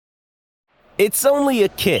It's only a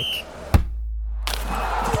kick,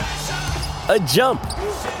 a jump,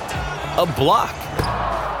 a block.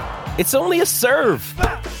 It's only a serve.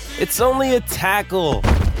 It's only a tackle,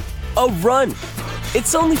 a run.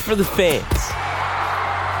 It's only for the fans.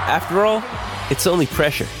 After all, it's only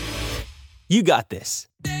pressure. You got this.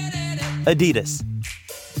 Adidas.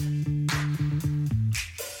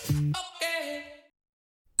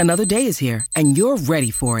 Another day is here, and you're ready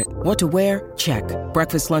for it. What to wear? Check.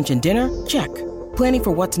 Breakfast, lunch, and dinner? Check. Planning for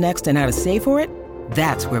what's next and how to save for it?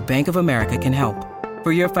 That's where Bank of America can help.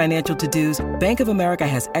 For your financial to-dos, Bank of America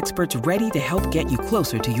has experts ready to help get you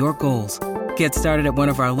closer to your goals. Get started at one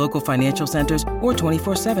of our local financial centers or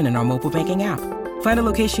 24/7 in our mobile banking app. Find a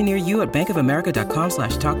location near you at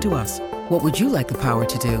bankofamerica.com/talktous. What would you like the power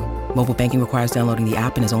to do? Mobile banking requires downloading the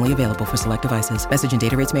app and is only available for select devices. Message and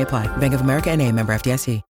data rates may apply. Bank of America N.A., member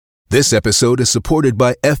FDIC. This episode is supported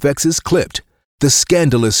by FX's Clipped, the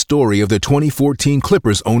scandalous story of the 2014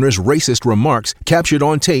 Clippers owner's racist remarks captured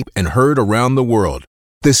on tape and heard around the world.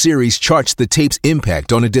 The series charts the tape's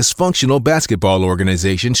impact on a dysfunctional basketball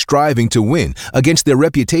organization striving to win against their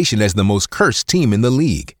reputation as the most cursed team in the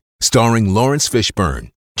league. Starring Lawrence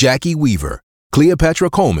Fishburne, Jackie Weaver, Cleopatra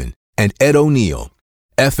Coleman, and Ed O'Neill.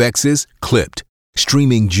 FX's Clipped,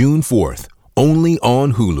 streaming June 4th, only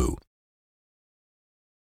on Hulu.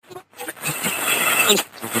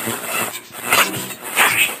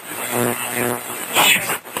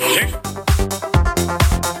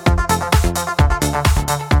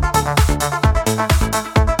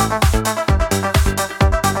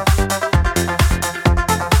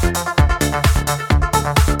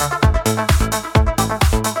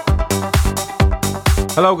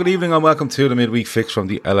 Hello, good evening and welcome to the Midweek Fix from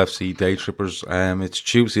the LFC Day Trippers. It's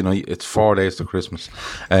Tuesday night, it's 4 days to Christmas.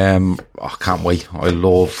 I can't wait. I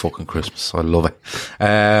love fucking Christmas. I love it.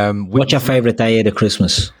 What's your favourite day of the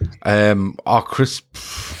Christmas? It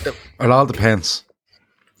all depends.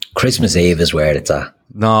 Christmas Eve is where it's at.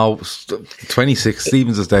 No, 26th,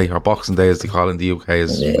 Stephen's Day, or Boxing Day as they call it in the UK,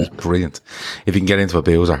 is brilliant. If you can get into a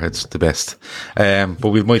boozer, it's the best. But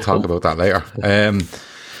we might talk about that later.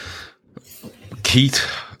 Keith,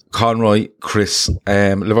 Conroy, Chris,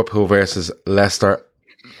 Liverpool versus Leicester,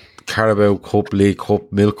 Carabao Cup, League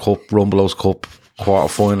Cup, Milk Cup, Rumbelows Cup, quarter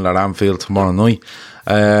final at Anfield tomorrow night.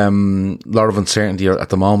 A lot of uncertainty at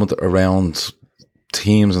the moment around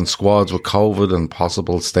teams and squads with COVID and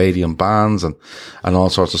possible stadium bans and all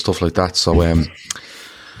sorts of stuff like that. So,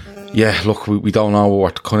 yeah, look, we don't know.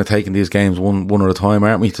 We're kind of taking these games one at a time,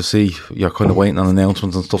 aren't we? To see, you're kind of waiting on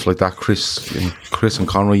announcements and stuff like that. Chris and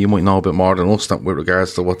Conroy, you might know a bit more than us with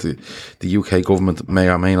regards to what the UK government may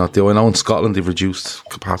or may not do. I know in Scotland they've reduced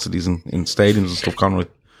capacities in stadiums and stuff. Conroy,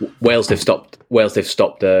 Wales they've stopped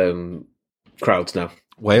crowds now.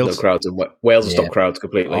 Wales, no crowds, and Wales have stopped crowds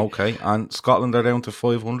completely. Okay, and Scotland are down to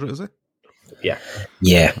 500, is it? Yeah.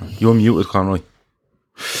 You're muted, Conroy.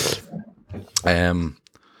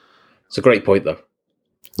 It's a great point, though.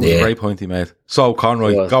 It's a great point he made. So,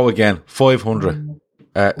 Conroy, go again. 500.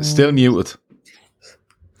 Still muted.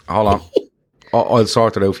 Hold on. I'll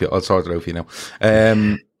sort it out for you. Now.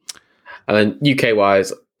 And then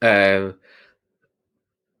UK-wise, the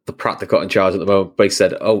Pratt they've got in charge at the moment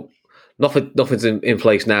basically said, nothing's in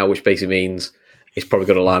place now, which basically means it's probably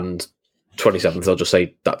going to land 27th. They'll just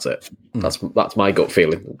say, that's it. That's my gut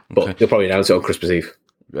feeling. But they'll probably announce it on Christmas Eve.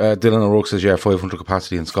 Dylan O'Rourke says, 500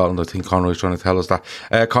 capacity in Scotland. I think Conroy's trying to tell us that.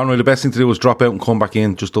 Conroy, the best thing to do is drop out and come back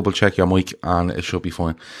in. Just double check your mic and it should be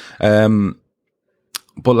fine. But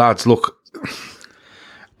lads, look,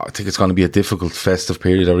 I think it's going to be a difficult festive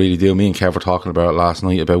period. I really do. Me and Kev were talking about it last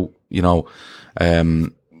night about,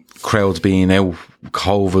 crowds being out,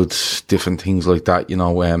 COVID, different things like that.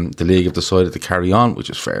 The league have decided to carry on, which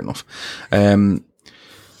is fair enough.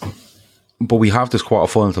 But we have this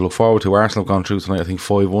quarter final to look forward to. Arsenal have gone through tonight, I think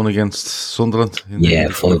 5-1 against Sunderland.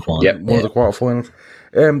 5-1. Yeah, one of the quarter finals.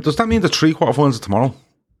 Does that mean the 3 quarter finals are tomorrow?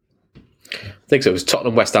 I think so. It was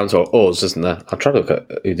Tottenham, West Ham, to us, isn't there? I'm trying to look at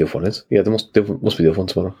who the other one is. Yeah, there must be the other one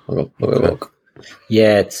tomorrow. I'll look.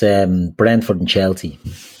 Yeah, it's Brentford and Chelsea.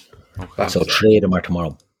 Okay. So 3 of them are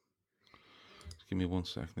tomorrow. Give me 1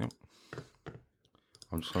 second. Yep.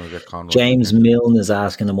 I'm just going to get Conroy. James Milne is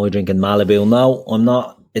asking, am I drinking Malibu? No, I'm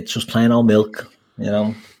not. It's just plain old milk,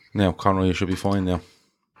 Now, Conroy, you should be fine now.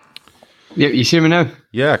 Yeah, you see me now?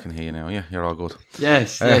 Yeah, I can hear you now. Yeah, you're all good.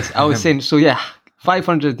 Yes. I was saying,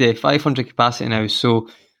 500 a day, 500 capacity now. So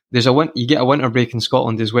there's you get a winter break in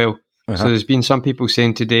Scotland as well. Uh-huh. So there's been some people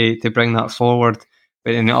saying today to bring that forward.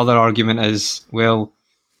 But then the other argument is, well,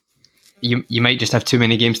 you might just have too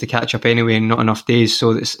many games to catch up anyway and not enough days.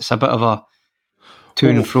 So it's a bit of a to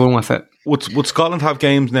and fro with it. Would Scotland have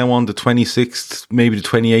games now on the 26th, maybe the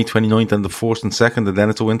 28th, 29th, and the 1st and 2nd, and then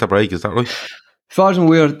it's a winter break? Is that right? As far as I'm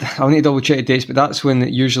aware, I'll need to double check the dates, but that's when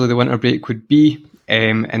usually the winter break would be.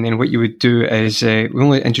 And then what you would do is, we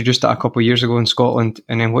only introduced that a couple of years ago in Scotland,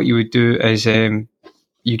 and then what you would do is you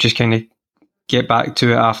just kind of get back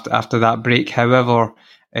to it after that break. However,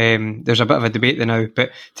 there's a bit of a debate there now,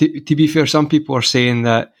 but to be fair, some people are saying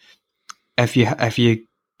that if you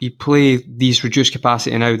play these reduced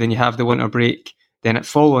capacity now, then you have the winter break, then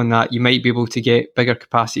following that, you might be able to get bigger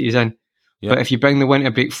capacities in. Yeah. But if you bring the winter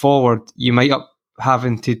break forward, you might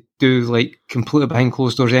having to do like completely behind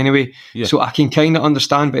closed doors anyway. Yeah. So I can kind of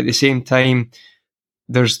understand, but at the same time,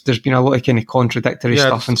 there's been a lot of kind of contradictory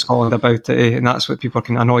stuff in Scotland about it, and that's what people are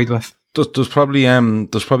kind of annoyed with. There's probably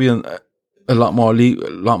a lot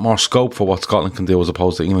more scope for what Scotland can do as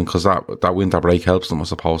opposed to England, because that winter break helps them, I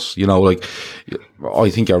suppose. You know, like, I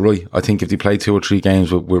think you're right. I think if they play 2 or 3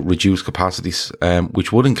 games with reduced capacities,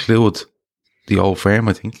 which would include the Old Firm,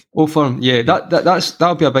 I think. Old Firm, yeah. That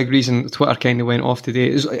would be a big reason Twitter kind of went off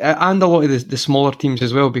today, and a lot of the smaller teams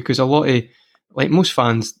as well, because a lot of, like most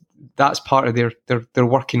fans, that's part of their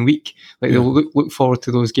working week. Like they'll look forward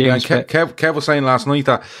to those games. Yeah, Kev was saying last night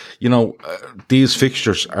that, you know, these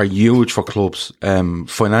fixtures are huge for clubs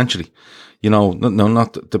financially. You know, no,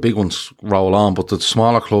 not the big ones roll on, but the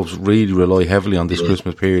smaller clubs really rely heavily on this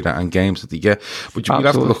Christmas period and games that they get. But you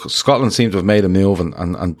have to look, Scotland seems to have made a move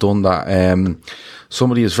and done that.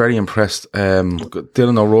 Somebody is very impressed,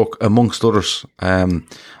 Dylan O'Rourke, amongst others, I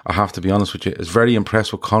have to be honest with you, is very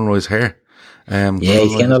impressed with Conroy's hair. He's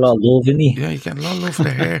getting a lot of love, isn't he? Yeah, he's getting a lot of love for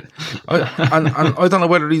the hair. And I don't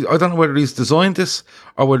know whether he's designed this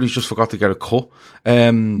or whether he's just forgot to get a cut.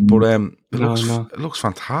 It looks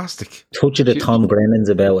fantastic. Touch of the Tom Grennan's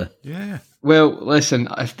about it. Yeah. Well, listen,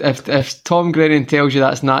 if Tom Grennan tells you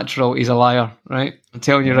that's natural, he's a liar, right? I'm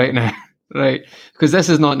telling you right now, right? Because this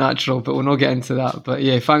is not natural, but we'll not get into that. But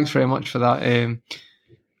yeah, thanks very much for that.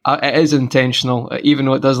 It is intentional, even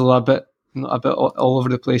though it does look a bit all over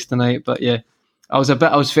the place tonight. But yeah, I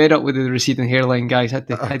was fed up with the receding hairline, guys. Had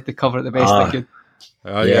to cover it the best I could.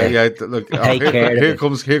 Oh yeah. Look, here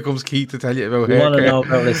comes Keith to tell you about hair. You want to know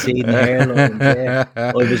about receding hairline? Yeah.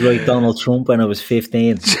 I was like Donald Trump when I was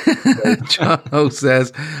 15. John O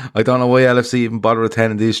says, I don't know why LFC even bother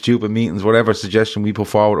attending these stupid meetings. Whatever suggestion we put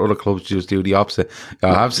forward, other clubs just do the opposite.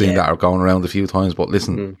 I have seen that going around a few times, but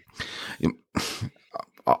listen.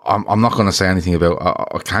 I'm not going to say anything about.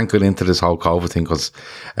 I can't get into this whole COVID thing because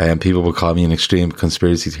people will call me an extreme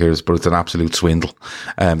conspiracy theorist, but it's an absolute swindle.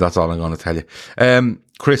 That's all I'm going to tell you.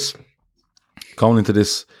 Chris, going into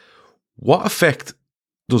this, what effect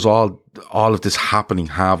does all of this happening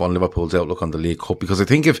have on Liverpool's outlook on the League Cup? Because I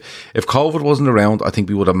think if COVID wasn't around, I think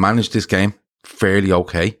we would have managed this game fairly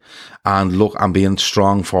okay, and being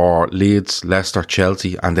strong for Leeds, Leicester,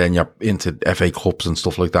 Chelsea, and then you're into FA Cups and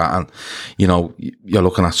stuff like that, and you know, you're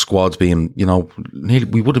looking at squads being, you know,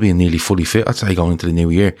 we would have been nearly fully fit, I'd say, going into the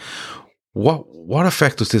new year. What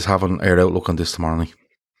effect does this have on our outlook on this tomorrow night?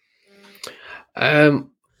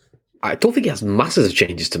 I don't think it has masses of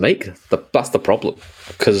changes to make. That's the problem,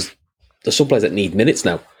 because there's some players that need minutes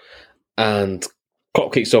now, and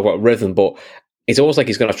Klopp keeps talking about rhythm, but it's almost like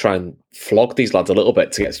he's going to try and flog these lads a little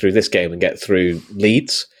bit to get through this game and get through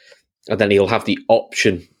Leeds. And then he'll have the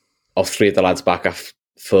option of 3 of the lads back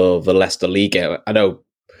for the Leicester League game. I know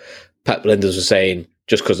Pep Linders was saying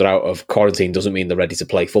just because they're out of quarantine doesn't mean they're ready to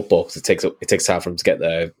play football, because it takes time for them to get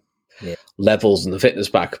their levels and the fitness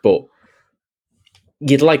back. But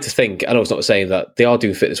you'd like to think, I know it's not saying that they are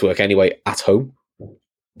doing fitness work anyway at home.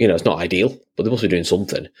 You know, it's not ideal, but they must be doing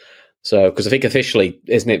something. So, because I think officially,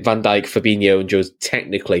 isn't it, Van Dijk, Fabinho and Joe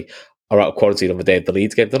technically are out of quarantine on the day of the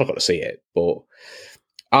Leeds game. They're not going to see it. But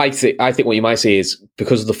I think what you might see is,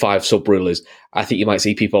 because of the 5 sub-rulers, I think you might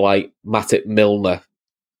see people like Matip, Milner,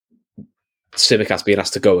 Tsimikas being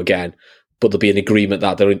asked to go again, but there'll be an agreement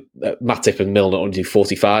that Matip and Milner only do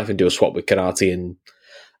 45 and do a swap with Kanati and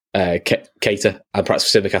Keita, and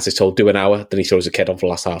perhaps Tsimikas is told do an hour, then he throws a kid on for the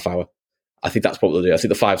last half hour. I think that's what they'll do. I think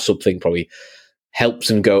the 5 sub thing probably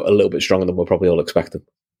helps him go a little bit stronger than we're probably all expecting.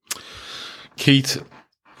 Keith,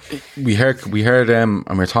 we heard, and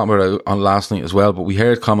we were talking about it on last night as well, but we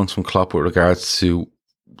heard comments from Klopp with regards to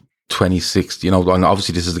 26th. You know, and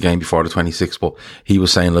obviously this is the game before the 26th, but he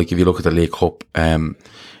was saying, like, if you look at the League Cup,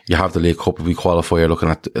 you have the League Cup, if we qualify, you're looking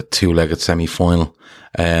at a 2-legged semi-final,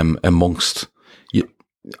 amongst you,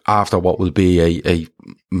 after what will be a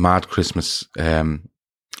mad Christmas,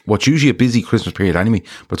 what's usually a busy Christmas period anyway,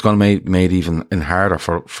 but it's going to be made even harder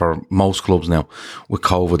for most clubs now with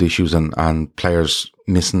COVID issues and players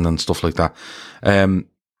missing and stuff like that.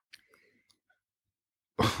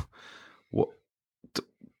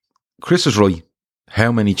 Chris is right.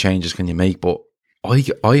 How many changes can you make? But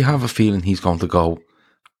I have a feeling he's going to go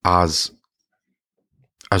as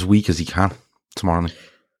weak as he can tomorrow night.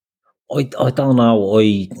 I don't know.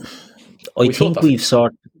 I think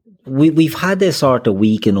we've had this sort of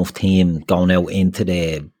weak enough team going out into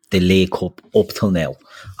the League Cup up till now,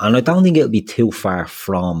 and I don't think it'll be too far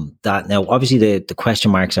from that. Now, obviously, the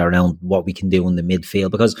question marks are around what we can do in the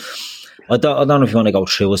midfield, because I don't know if you want to go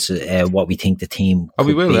through us what we think the team could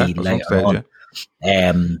be later on.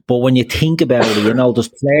 But when you think about it, there's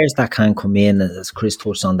players that can come in, as Chris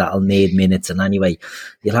touched on, that'll need minutes, and anyway,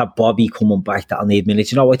 you'll have Bobby coming back that'll need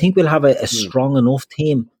minutes. I think we'll have a strong enough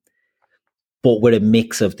team, but with a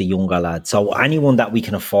mix of the younger lads. So anyone that we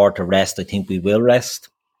can afford to rest, I think we will rest.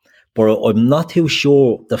 But I'm not too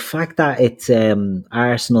sure. The fact that it's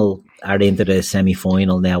Arsenal are into the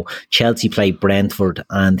semi-final now, Chelsea play Brentford,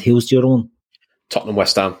 and who's the other one? Tottenham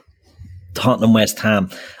West Ham.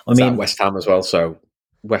 I mean, West Ham as well, so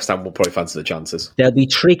West Ham will probably fancy the chances. They'll be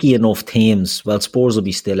tricky enough teams. Well, Spurs will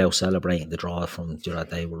be still out celebrating the draw from the other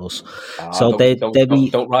day with us. So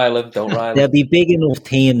don't rile him. Don't rile him. There'll be big enough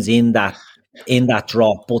teams in that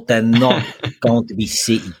draw, but they're not going to be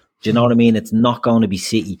City. Do you know what I mean? It's not going to be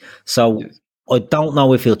City. So I don't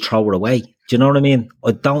know if he'll throw it away. Do you know what I mean?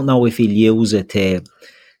 I don't know if he'll use it to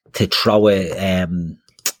throw it.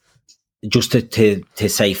 Just to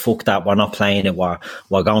say, fuck that, we're not playing it, we're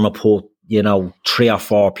going to put, 3 or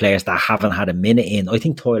 4 players that haven't had a minute in. I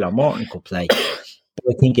think Tyler Morton could play, but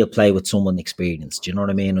I think he'll play with someone experienced. Do you know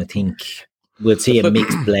what I mean? I think we'll see a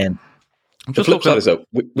mixed blend. The flip side is that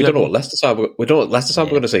we don't know what Leicester side we're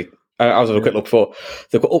going to see. I was having a quick look before.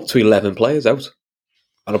 They've got up to 11 players out,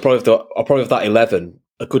 and I'll probably have that 11,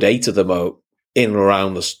 a good 8 of them are in and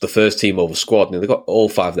around the first team over squad, and they've got all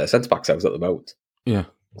 5 of their centre backs out at the moment. Yeah.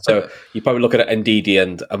 So you're probably looking at Ndidi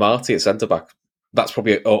and Amati at centre back. That's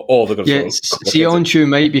probably all they're going to do. Sionchu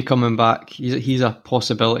might be coming back. He's a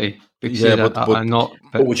possibility.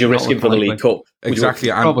 But would you risk him for the League Cup? Exactly.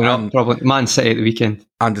 Probably not. Probably Man City at the weekend.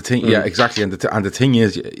 And the thing, exactly. And the thing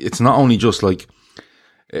is, it's not only just like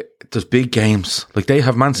there's big games. Like they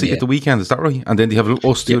have Man City at the weekend. Is that right? And then they have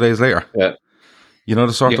us 2 days later. Yeah.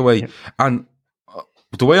 The sort of way. Yeah. And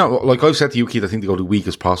the way, I've said to you, Keith, I think they go the weak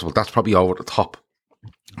as possible. That's probably over the top.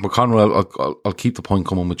 But Conor, I'll keep the point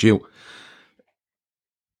coming with you.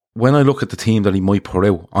 When I look at the team that he might put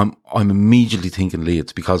out, I'm immediately thinking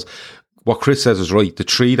Leeds, because what Chris says is right. The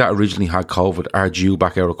 3 that originally had COVID are due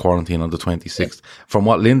back out of quarantine on the 26th. From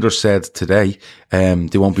what Linder said today, they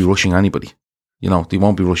won't be rushing anybody. They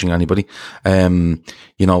won't be rushing anybody. They're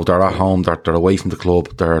at home, they're away from the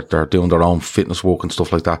club, they're doing their own fitness work and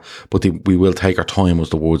stuff like that. But we will take our time, was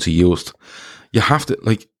the words he used. You have to,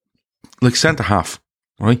 like centre half.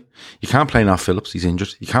 Right, you can't play Nat Phillips, he's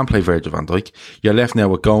injured. You can't play Virgil van Dijk. You're left now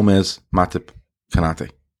with Gomez, Matip,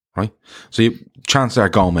 Kanate. Right, so chances are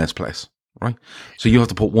Gomez plays. Right, so you have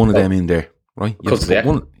to put one of them in there. Right, you have to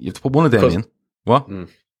put one of them in. What?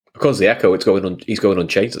 Because the Echo, he's going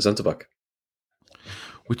unchanged at centre back,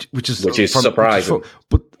 which is surprising.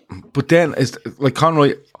 But then is like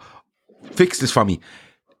Conroy, fix this for me.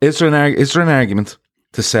 Is there an argument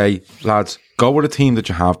to say, lads, go with a team that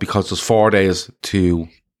you have, because there's 4 days to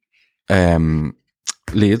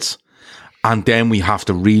Leeds, and then we have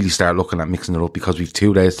to really start looking at mixing it up, because we've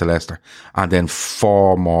 2 days to Leicester, and then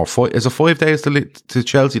 4 more. Is it 5 days to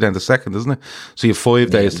Chelsea then, the second, isn't it? So you have 5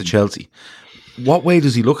 days to Chelsea. What way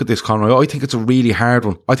does he look at this, Conroy? I think it's a really hard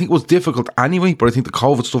one. I think it was difficult anyway, but I think the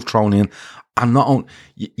COVID stuff thrown in, and not only,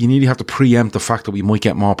 you nearly have to preempt the fact that we might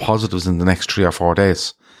get more positives in the next 3 or 4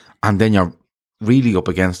 days, and then you're really up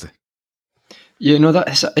against it.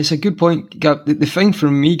 It's a good point, Gab. The thing for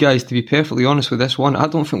me, guys, to be perfectly honest with this one, I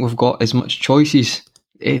don't think we've got as much choices,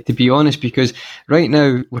 to be honest, because right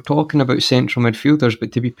now we're talking about central midfielders,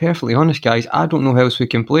 but to be perfectly honest, guys, I don't know how else we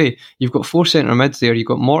can play. You've got 4 centre mids there. You've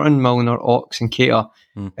got Morton, Milner, Ox and Keita.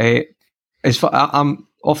 I'm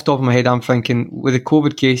off the top of my head, I'm thinking with the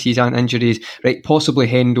COVID cases and injuries, right, possibly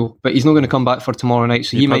Hendo, but he's not going to come back for tomorrow night,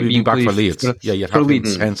 so he might be back for Leeds. You'd have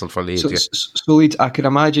Leeds. Penciled for Leeds. So Leeds, I could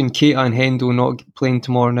imagine Keita and Hendo not playing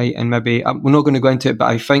tomorrow night, and maybe we're not going to go into it, but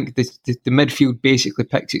I think the midfield basically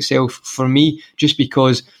picks itself for me, just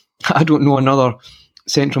because I don't know another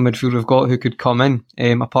central midfield we've got who could come in,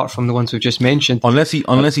 apart from the ones we've just mentioned. Unless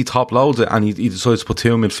he top loads it and he decides to put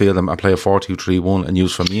 2 in midfield and play a 4-2-3-1 and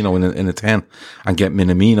use Firmino in a 10 and get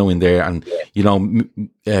Minamino in there, and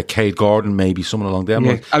Cade Gordon, maybe someone along there.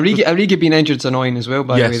 Yeah. Arriga being injured is annoying as well,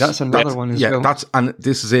 by the way. That's another one as well. And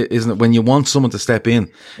this is it, isn't it? When you want someone to step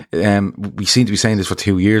in, we seem to be saying this for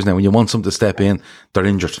 2 years now, when you want someone to step in, they're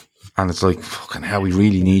injured. And it's like, fucking hell, we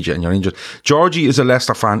really need you and you're injured. Georgie is a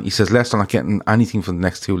Leicester fan. He says Leicester not getting anything from the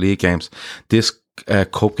next 2 league games. This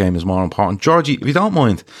cup game is more important. Georgie, if you don't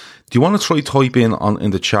mind, do you want to try type in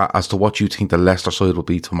the chat as to what you think the Leicester side will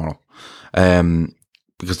be tomorrow?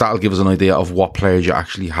 Because that'll give us an idea of what players you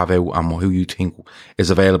actually have out and who you think is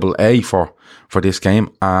available, for this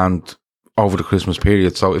game and over the Christmas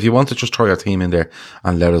period. So if you want to just try your team in there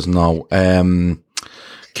and let us know.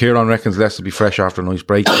 Kieran reckons Leicester will be fresh after a nice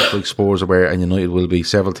break, just like Spurs aware, and United will be.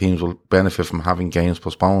 Several teams will benefit from having games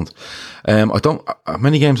postponed. How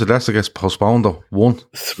many games did Leicester get postponed though? 1?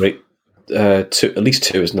 3. 2, at least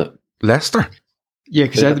 2, isn't it? Leicester? Yeah,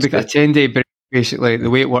 because they had like a 10-day break, basically. The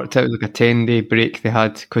way it worked out, like a 10-day break they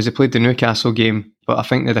had, because they played the Newcastle game, but I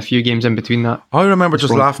think they had a few games in between that. I remember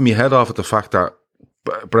just laughing my head off at the fact that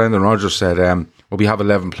Brendan Rodgers said, well, we have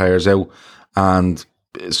 11 players out, and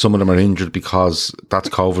some of them are injured because that's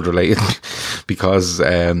COVID related, because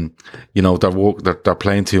they're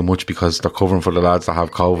playing too much because they're covering for the lads that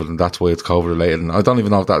have COVID, and that's why it's COVID related. And I don't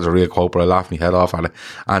even know if that's a real quote, but I laughed my head off at it.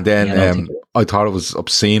 And then I thought it was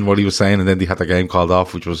obscene what he was saying, and then they had the game called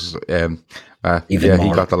off, which was he got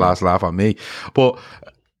the last laugh on me. But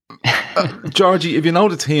Georgie, if you know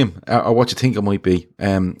the team or what you think it might be,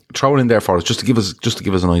 throw it in there for us just to give us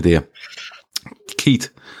an idea. Keith.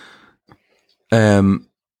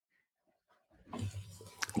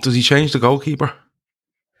 Does he change the goalkeeper?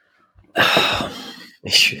 I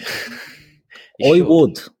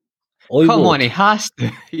would. Come on, he has to.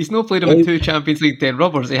 He's not played him in 2 Champions League dead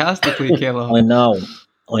rubbers. He has to play Kelleher. I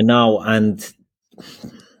know. And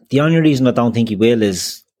the only reason I don't think he will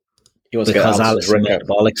is because Alisson made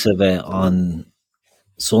bollocks of it on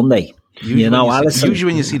Sunday. Alisson.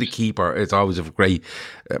 Usually when you see the keeper, it's always a great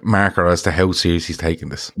marker as to how serious he's taking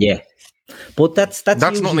this. Yeah. But that's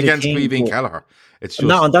nothing against Caoimhín Kelleher. It's just,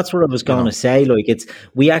 no, and that's what I was going to say. Like,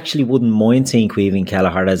 we actually wouldn't mind seeing Caoimhín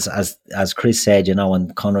Kelleher, as Chris said,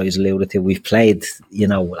 and Conroy has alluded to. We've played,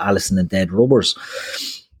 Alisson and dead rubbers,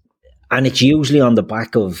 and it's usually on the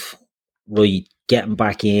back of getting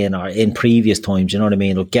back in, or in previous times. You know what I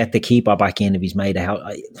mean? Or get the keeper back in if he's made a help.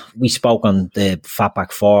 We spoke on the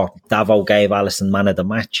Fatback 4. Davo gave Alisson man of the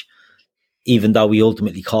match, even though he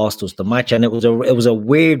ultimately cost us the match. And it was a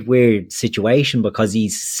weird situation because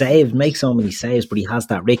he's makes so many saves, but he has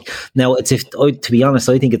that rick. Now, to be honest,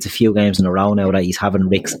 I think it's a few games in a row now that he's having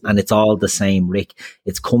ricks, and it's all the same rick.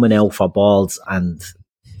 It's coming out for balls and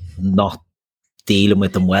not dealing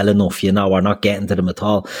with them well enough, or not getting to them at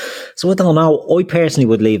all. So I don't know. I personally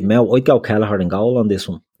would leave him out. I'd go Kelleher in goal on this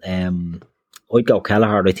one. I'd go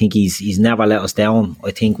Kelleher. I think he's never let us down. I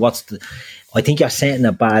think you're setting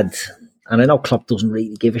a bad... And I know Klopp doesn't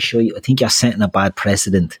really give a shit. I think you're setting a bad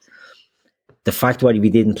precedent. The fact that we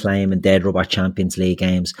didn't play him in dead rubber Champions League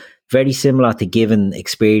games, very similar to giving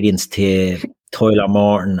experience to Tyler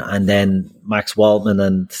Morton and then Max Waltman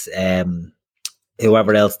and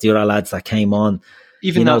whoever else, the other lads that came on.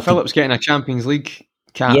 Even Phillips getting a Champions League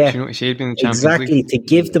cap, you know what he said, being in the Champions League. Exactly, to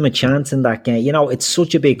give them a chance in that game. It's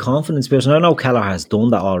such a big confidence boost. And I know Kelleher has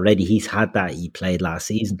done that already. He's had that. He played last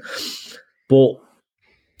season. But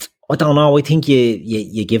I don't know. I think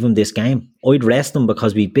you give him this game. I'd rest him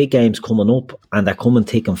because we've big games coming up and they're coming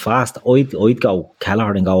thick and fast. I'd go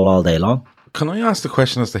Kelleher and go all day long. Can I ask the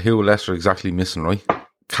question as to who Leicester exactly missing, right?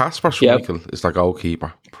 Kasper Schmeichel is their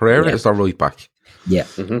goalkeeper. Pereira is their right back. Yeah.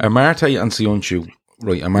 Mm-hmm. Amarte and Sionchu.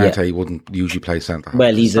 Right, Amarte wouldn't usually play centre.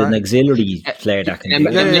 Well, he's an auxiliary player that can do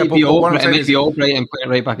it. It might be Albright and playing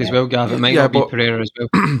right back as well, Gav. It might not be Pereira as well.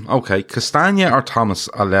 Okay, Castagna or Thomas,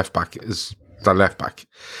 a left back, is their left back.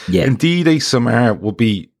 Yeah. Indeed, Samar would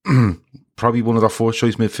be probably one of their first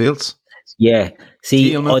choice midfields. Yeah.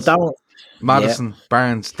 See, Tielmans, I don't... Madison,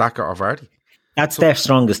 Barnes, Daka or Vardy. That's their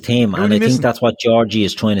strongest team, and I think that's what Georgie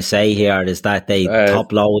is trying to say here, is that they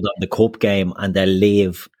top load on the cup game and they'll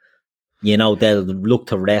leave, they'll look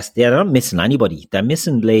to rest. They're not missing anybody. They're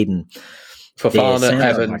missing Bladen. Fofana,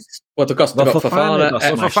 Evans. Well, they've got Fofana.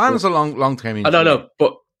 Fofana's a long term injury. I don't know,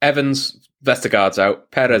 but Evans, Vestergaard's out,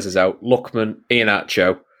 Perez is out, Luckman,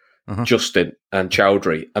 Iheanacho, Justin and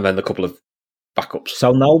Chowdhury, and then a couple of backups.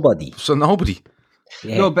 So nobody.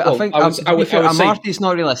 Yeah. No, but I think Amarty's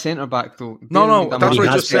not really a centre back though. No, that's what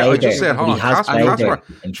I just said. Kasper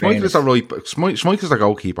Schmeichel is the right back. Schmeichel is the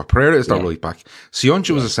goalkeeper. Pereira is the right back.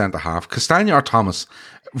 Sionchu is a centre half. Castagna or Thomas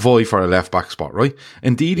vie for a left back spot, right?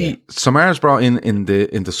 Indeed, Samar's brought in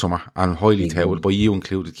the summer and highly touted by you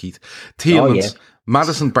included, Keith. Tielmans,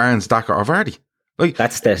 Madison, Barnes, Daka or Vardy. Like,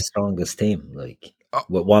 that's their strongest team. Like,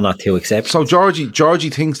 with one or two exceptions. So Georgie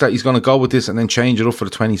thinks that he's going to go with this and then change it up for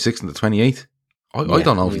the 26th and the 28th. I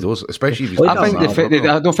don't know if he does, especially if he's...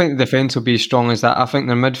 I don't think the defence will be as strong as that. I think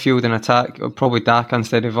their midfield and attack will probably Daka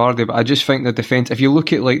instead of Vardy, but I just think the defence, if you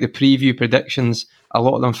look at like the preview predictions, a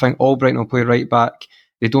lot of them think Albrighton will play right back.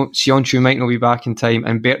 They don't. Sionchu might not be back in time,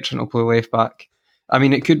 and Bertrand will play left back. I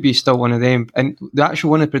mean, it could be still one of them. And the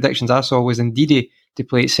actual one of the predictions I saw was Ndidi to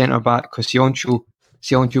play at centre back because Sionchu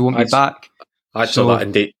won't be back. I saw that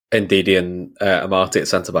Ndidi and Amati at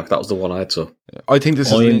centre back. That was the one I saw. I think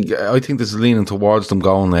this is leaning towards them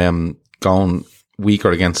going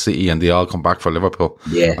weaker against City, and they all come back for Liverpool.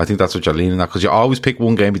 Yeah, I think that's what you're leaning at, because you always pick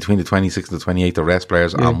one game between the 26th and the 28th to rest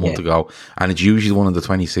players and one to go, and it's usually one of the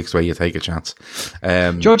 26th where you take a chance.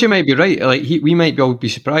 Georgia might be right. Like we might be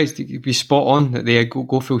surprised. He'd be spot on that they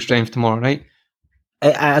go full strength tomorrow night.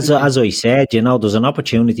 As I said, there's an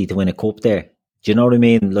opportunity to win a cup there. Do you know what I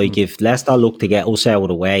mean? Like if Leicester look to get us out of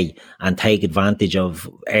the way and take advantage of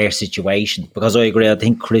our situation, because I agree. I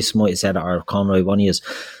think Chris might have said it, or Conroy, one is.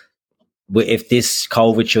 If this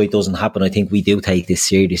COVID shit doesn't happen, I think we do take this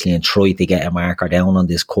seriously and try to get a marker down on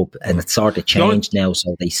this cup. And it's sort of changed now,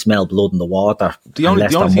 so they smell blood in the water. The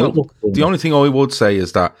only thing I would say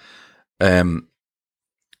is that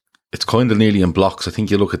it's kind of nearly in blocks. I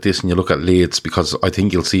think you look at this and you look at Leeds, because I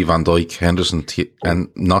think you'll see Van Dijk, Henderson, and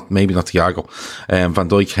maybe not Thiago, Van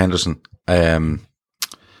Dijk, Henderson,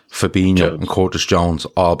 Fabinho and Curtis Jones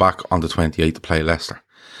all back on the 28th to play Leicester.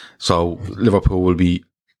 So Liverpool will be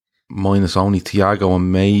minus only Thiago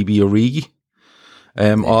and maybe Origi.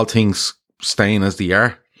 All things staying as they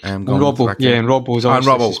are. And Robbo's and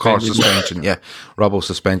Robbo, of course, suspension. Yeah, Robbo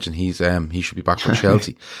suspension. He should be back for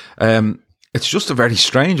Chelsea. It's just a very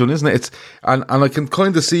strange one, isn't it? And I can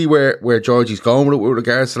kind of see where Georgie's going with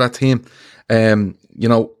regards to that team.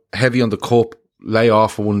 Heavy on the cup, lay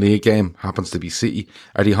off for one league game, happens to be City.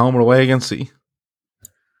 Are they home or away against City?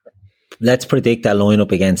 Let's predict that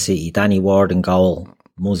lineup against City. Danny Ward in goal.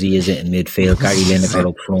 Muzzy is it in midfield, Gary Lineker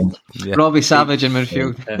up front. Yeah. Robbie Savage in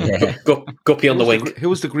midfield. Guppy on the wing. Who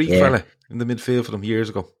was the Greek fella in the midfield for them years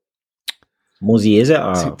ago? Muzzy, is it?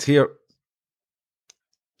 Or?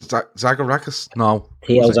 Zagorakis? No.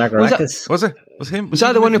 Theo Zagorakis. Was it? Was him? Was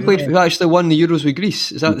that the one who played who actually won the Euros with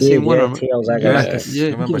Greece? Is that the same one? Yeah, Theo Zagorakis.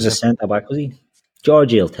 Yeah. He was a centre back, was he?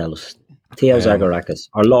 Georgie will tell us. Theo Zagorakis.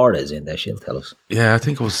 Or Laura's in there, she'll tell us. Yeah, I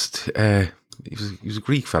think it was... He was a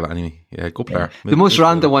Greek fella anyway. Yeah, good player. The most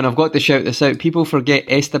random one, I've got to shout this out. People forget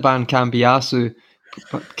Esteban Cambiasso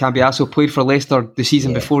played for Leicester the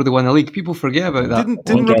season before they won the league. People forget about that.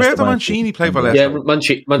 Didn't Roberto Mancini play for Leicester? Yeah,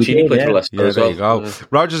 Mancini played for Leicester as well. There you go. Yeah.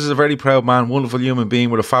 Rogers is a very proud man, wonderful human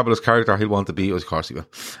being with a fabulous character. He'll want to beat us, of course he will.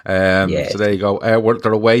 So there you go.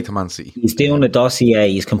 They're away to Man City. He's doing a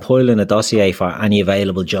dossier. He's compiling a dossier for any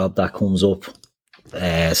available job that comes up.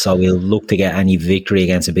 So we'll look to get any victory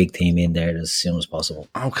against a big team in there as soon as possible.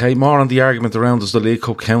 Okay, more on the argument around does the League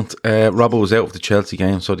Cup count. Robbo was out of the Chelsea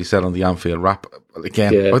game, so they said on the Anfield Wrap.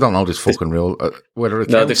 Again, I don't know this fucking rule. Whether it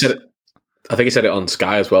counts. They said it, I think he said it on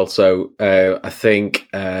Sky as well. So I think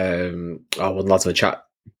one lads in the chat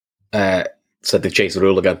said they've changed the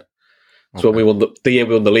rule again. So when we won the year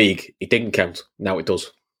we won the league, it didn't count. Now it does.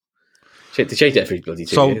 They changed it every bloody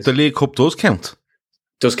 2 years. So the League Cup does count?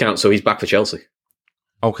 Does count, so he's back for Chelsea.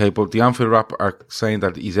 Okay, but the Anfield Wrap are saying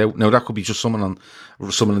that he's out. Now, that could be just someone in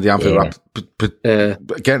the Anfield Wrap, but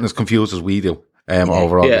getting as confused as we do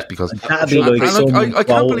overall. Just because that'd be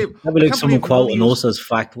like someone quoting us as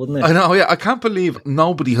fact, wouldn't it? I know, yeah. I can't believe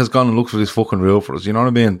nobody has gone and looked for this fucking rule for us. You know what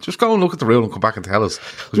I mean? Just go and look at the rule and come back and tell us.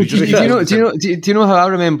 Do you know how I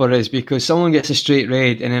remember it is? Because someone gets a straight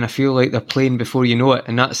red and then I feel like they're playing before you know it,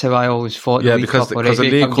 and that's how I always thought. Yeah, because a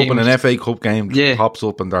League Cup and an FA Cup game pops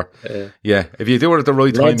up and they're if you do it at the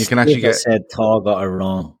right time, you can actually get. Said Tar got it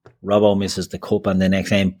wrong. Robbo misses the cup and the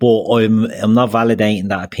next game, but I'm not validating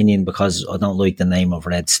that opinion because I don't like the name of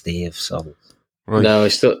Red Steve. So no,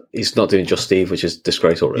 he's not doing Just Steve, which is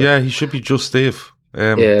disgraceful. Really. Yeah, he should be Just Steve.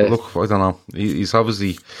 Look, I don't know. He's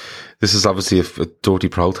obviously this is obviously a dirty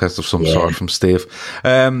protest of some sort from Steve.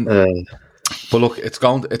 But look, it's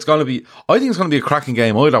going to be. I think it's going to be a cracking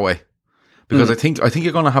game either way because I think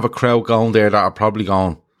you're going to have a crowd going there that are probably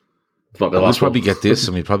going. We'll probably get this,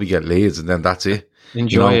 and we'll probably get Leeds, and then that's it.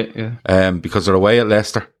 Enjoy it, yeah. Because they're away at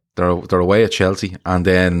Leicester, they're away at Chelsea, and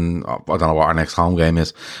then I don't know what our next home game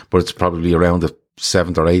is, but it's probably around the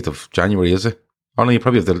 7th or 8th of January, is it? Oh no, you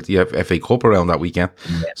probably have the FA Cup around that weekend.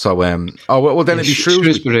 Yeah. So, then it'd be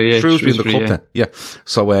Shrewsbury in the Cup then. Yeah.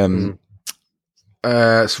 So,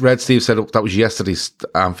 Red Steve said that was yesterday's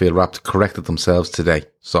Anfield Wrap, corrected themselves today.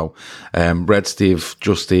 So, Red Steve,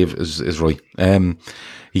 Just Steve is right. I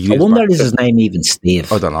wonder is his name even Steve?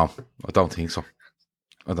 I don't know. I don't think so.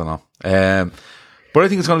 I don't know. But I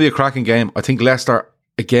think it's going to be a cracking game. I think Leicester,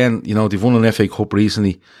 again, they've won an FA Cup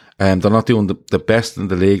recently. They're not doing the best in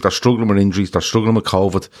the league. They're struggling with injuries. They're struggling with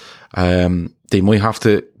COVID. They might have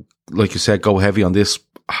to, like you said, go heavy on this,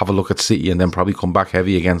 have a look at City, and then probably come back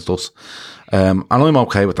heavy against us. And I'm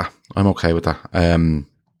okay with that.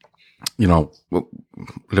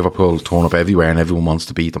 Liverpool turn up everywhere and everyone wants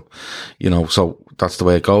to beat them. So that's the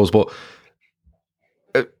way it goes. But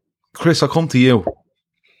Chris, I'll come to you.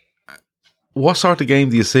 What sort of game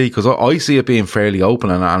do you see? Because I see it being fairly open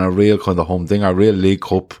and a real kind of home thing, a real League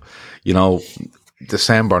Cup,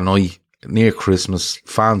 December night, near Christmas,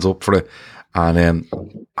 fans up for it. And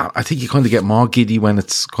I think you kind of get more giddy when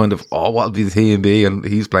it's kind of, what'll be the T&B and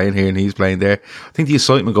he's playing here and he's playing there. I think the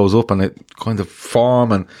excitement goes up and it kind of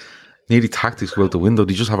form and nearly tactics go out the window.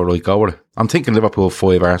 They just have a right go at it. I'm thinking Liverpool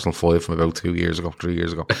 5, Arsenal 5 from about 3 years ago.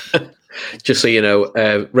 Just so you know,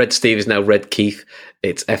 Red Steve is now Red Keith.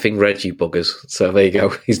 It's effing Red, you buggers. So there you go.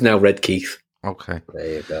 He's now Red Keith. Okay.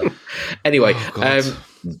 There you go. Anyway,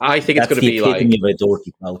 I think it's going to be like... That's the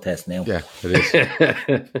Dorothy protest now. Yeah, it is.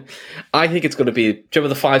 I think it's going to be... Do you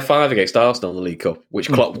remember the 5-5 against Arsenal in the League Cup, which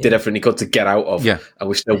Klopp did everything he could to get out of, and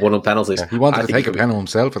we still won on penalties? Yeah, he wanted to take a penalty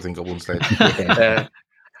himself, I think, at one stage.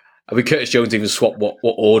 I mean, Curtis Jones even swapped what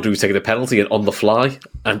order he was taking a penalty and on the fly,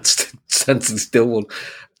 and still won.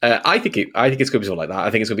 I think it's going to be something like that. I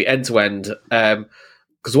think it's going to be end to end.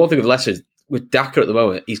 Because the one thing with Leicester is with Daka at the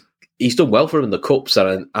moment, he's done well for him in the cups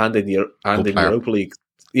and in Europa League.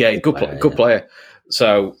 Yeah, good player.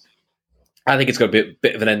 So I think it's going to be a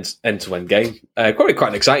bit of an end to end game. Probably quite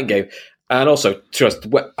an exciting game. And also,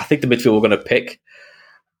 I think the midfield we're going to pick.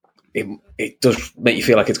 It does make you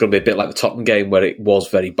feel like it's going to be a bit like the Tottenham game where it was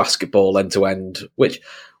very basketball end to end, which,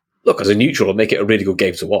 look, as a neutral, will make it a really good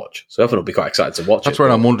game to watch. So everyone will be quite excited to watch. That's where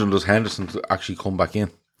I'm wondering, does Henderson actually come back in?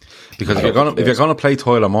 Because if you're going to play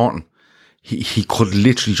Tyler Morton, he could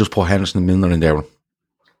literally just put Henderson and Milner in there.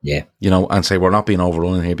 Yeah, and say we're not being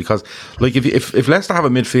overrun here, because like if Leicester have a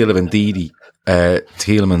midfield of Ndidi,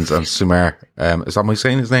 Tielemans and Sumar, is that my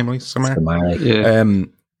saying his name right? Sumar, yeah.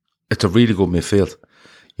 It's a really good midfield.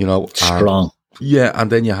 Strong.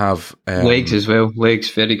 And then you have legs as well. Legs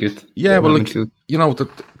very good. Yeah, well,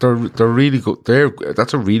 they're really good.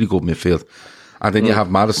 That's a really good midfield. And then you have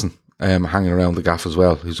Maddison hanging around the gaff as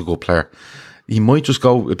well, who's a good player. He might just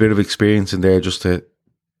go a bit of experience in there just to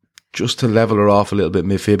level her off a little bit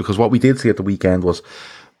midfield, because what we did see at the weekend was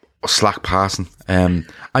slack passing. And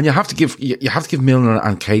you have to give Milner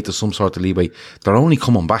and Keita some sort of leeway. They're only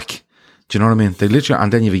coming back. Do you know what I mean? They literally,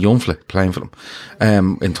 and then you have a young fella playing for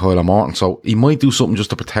them in Tyler Morton. So he might do something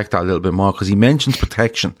just to protect that a little bit more, because he mentions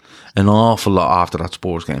protection an awful lot after that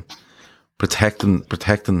Spurs game. Protecting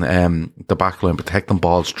the back line, protecting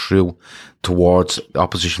balls through towards the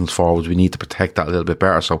opposition's forwards. We need to protect that a little bit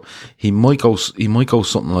better. So he might go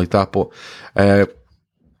something like that. But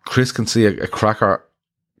Chris can see a cracker.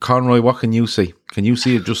 Conroy, what can you see? Can you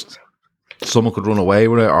see it just someone could run away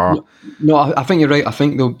with it? Or no, I think you're right. I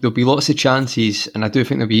think there'll be lots of chances, and I do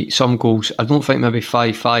think there'll be some goals. I don't think maybe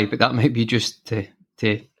 5-5, but that might be just to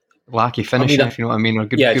lacky finishing, if you know what I mean, or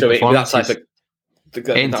good performances. That's like that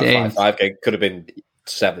 5-5 game could have been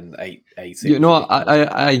 7-8.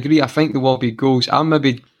 I agree. I think there will be goals. I'm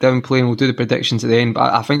maybe downplaying. We'll do the predictions at the end,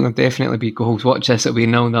 but I think there'll definitely be goals. Watch this, it'll be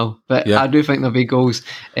 0-0. But I do think there'll be goals.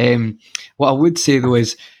 What I would say though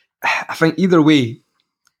is, I think either way,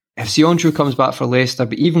 if Sionchu comes back for Leicester,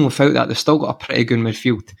 but even without that, they've still got a pretty good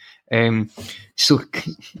midfield. So,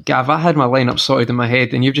 Gav, I had my lineup sorted in my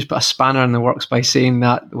head, and you've just put a spanner in the works by saying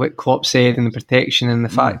that what Klopp said and the protection and the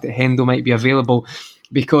fact that Hendo might be available,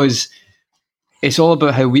 because it's all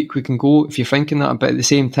about how weak we can go if you're thinking that. But at the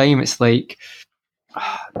same time, it's like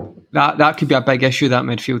that could be a big issue, that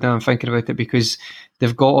midfield. Now I'm thinking about it, because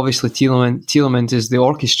they've got obviously Tielemans is the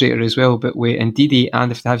orchestrator as well, but with Ndidi,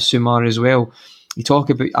 and if they have Sumar as well, you talk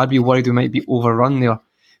about, I'd be worried we might be overrun there.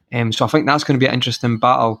 So I think that's going to be an interesting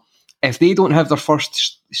battle. If they don't have their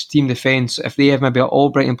first team defence, if they have maybe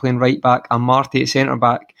Albrighton playing right back and Marty at centre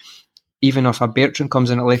back, even if a Bertrand comes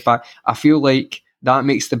in at left back, I feel like that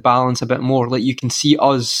makes the balance a bit more. Like you can see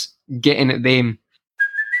us getting at them.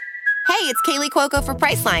 Hey, it's Kaylee Cuoco for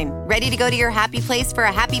Priceline. Ready to go to your happy place for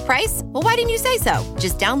a happy price? Well, why didn't you say so?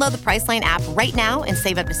 Just download the Priceline app right now and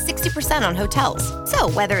save up to 60% on hotels. So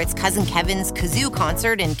whether it's Cousin Kevin's Kazoo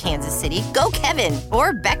Concert in Kansas City, go Kevin,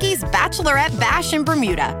 or Becky's Bachelorette Bash in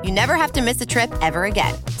Bermuda, you never have to miss a trip ever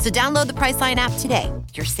again. So download the Priceline app today.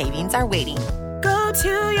 Your savings are waiting. Go to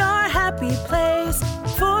your happy place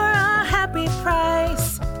for a happy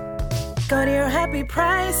price. Go to your happy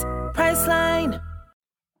price, Priceline.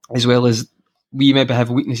 As well as we maybe have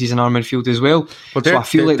weaknesses in our midfield as well. So I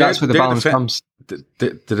feel like that's where the balance comes.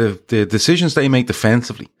 the decisions they make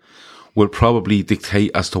defensively will probably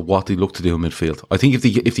dictate as to what they look to do in midfield. I think if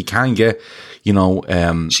they can get,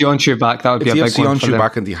 Sionchu back, that would be a big one for them.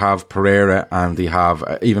 Back, and they have Pereira, and they have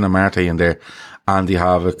even a Marte in there, and they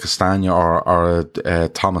have a Castagna or a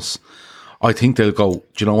Thomas. I think they'll go, do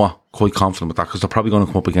you know what, quite confident with that, because they're probably going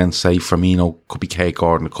to come up against, say, Firmino, could be Kate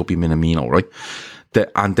Gordon, it could be Minamino, right?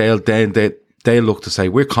 And they'll look to say,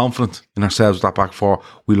 we're confident in ourselves with that back four,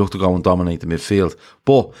 we look to go and dominate the midfield.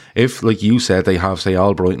 But if, like you said, they have, say,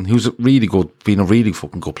 Albrighton, who's really good, been a really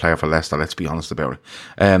fucking good player for Leicester, let's be honest about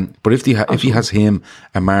it. But if he has him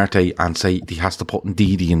and Marte, and say he has to put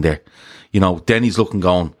Ndidi in there, then he's looking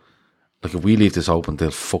going, like, if we leave this open,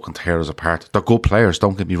 they'll fucking tear us apart. They're good players,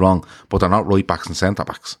 don't get me wrong, but they're not right backs and centre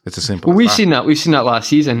backs. It's as simple as we've that. seen that. We've seen that last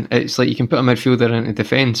season. It's like you can put a midfielder into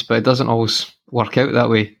defence, but it doesn't always work out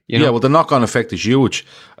that way. Yeah, well, the knock-on effect is huge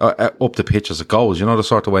up the pitch as it goes, the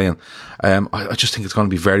sort of way. And I just think it's going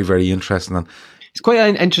to be very, very interesting. And it's quite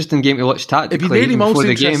an interesting game to watch tactically. It'd be nearly most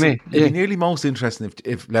interesting. It'd be nearly most interesting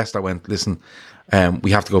if Leicester went, listen,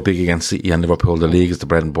 we have to go big against City and Liverpool. The league is the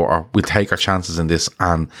bread and butter. We'll take our chances in this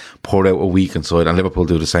and pour out a week inside. And Liverpool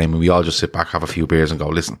do the same. And we all just sit back, have a few beers and go,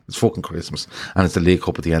 listen, it's fucking Christmas. And it's the League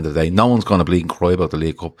Cup at the end of the day. No one's going to bleed and cry about the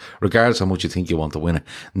League Cup. Regardless how much you think you want to win it,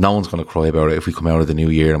 no one's going to cry about it if we come out of the new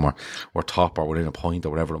year and we're top or we're in a point or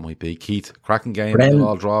whatever it might be. Keith, cracking game, we'll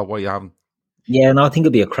all draw. What are you having? Yeah, no, I think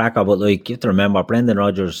it'll be a cracker, but you have to remember, Brendan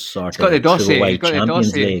Rodgers sort of threw away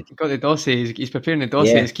Champions League. He's got the dossier. He's preparing the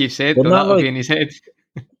dossier, as Keith said, but that'll be in his head.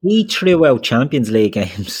 He threw out Champions League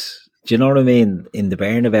games. Do you know what I mean? In the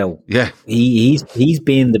Bernabeu. Yeah. He's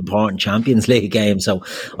been the important Champions League game, so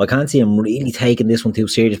I can't see him really taking this one too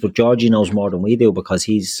serious, but Georgie knows more than we do because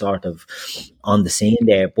he's sort of on the scene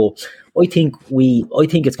there. But I think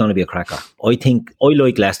it's going to be a cracker. I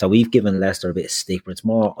like Leicester. We've given Leicester a bit of stick, but it's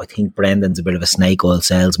more, I think Brendan's a bit of a snake oil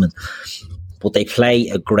salesman. But they play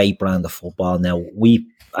a great brand of football now.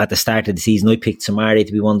 At the start of the season, I picked Samari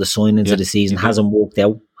to be one of the signings of the season. Hasn't worked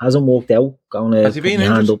out. Going to put my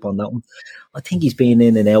hand up on that one. I think he's been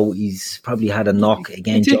in and out. He's probably had a knock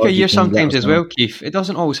again. It take a year sometimes as well, Keith. It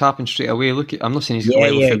doesn't always happen straight away. Look, I'm not saying he's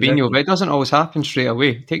like Fabinho, exactly. But it doesn't always happen straight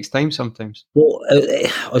away. It takes time sometimes. Well,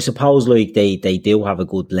 I suppose they do have a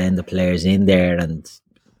good blend of players in there, and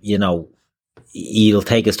he'll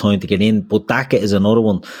take his time to get in. But Daka is another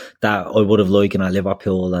one that I would have liked at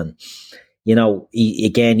Liverpool, and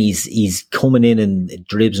he's coming in and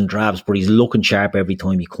dribs and drabs, but he's looking sharp every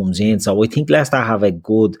time he comes in. So I think Leicester have a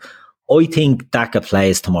good. I think Daka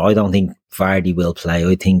plays tomorrow. I don't think Vardy will play.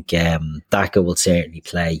 I think Daka will certainly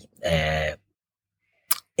play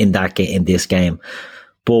in this game.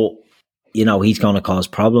 But he's going to cause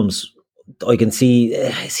problems. I can see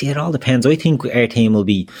it all depends. I think our team will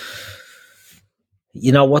be.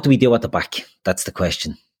 What do we do at the back? That's the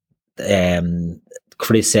question.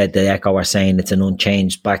 Chris said the Echo are saying it's an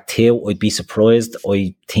unchanged back two. I'd be surprised.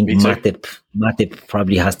 I think Matip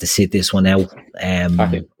probably has to sit this one out. I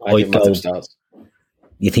think Matip starts.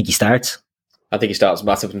 You think he starts? I think he starts.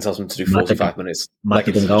 Matip and tells him to do 45 minutes.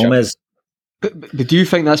 Matip and Gomez. But do you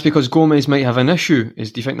think that's because Gomez might have an issue?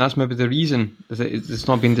 Do you think that's maybe the reason? It's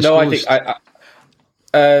not been disclosed?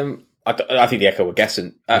 No, I think the Echo were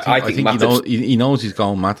guessing. I think he knows he's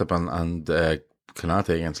going Matip and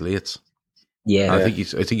Konate against Leeds. Yeah, I think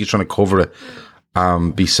he's trying to cover it. I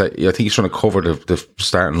think he's trying to cover the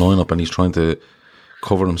starting lineup, and he's trying to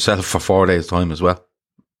cover himself for 4 days' time as well.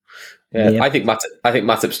 Yeah. I think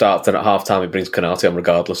Matip starts, and at half time he brings Konate on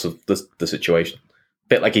regardless of the situation. A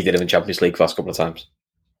bit like he did in the Champions League last couple of times.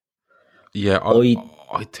 Yeah,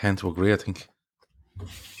 I tend to agree. I think.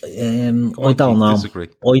 I don't know. Disagree.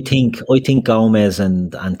 I think Gomez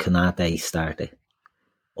and Konate start it.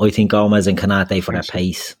 I think Gomez and Konate for their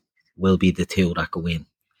pace will be the two that go in.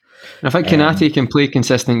 And I think Konate can play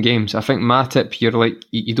consistent games. I think Matip, you're like,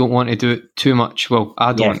 you don't want to do it too much. Well,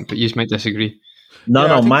 I don't, but you might disagree.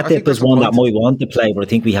 Matip is one that might want to play, but I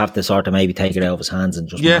think we have to sort of maybe take it out of his hands and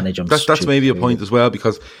just manage him. That's maybe a point as well,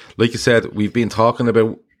 because like you said, we've been talking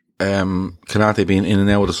about Konate being in and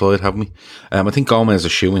out of the side, haven't we? I think Gomez is a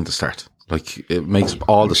shoe-in to start. Like, it makes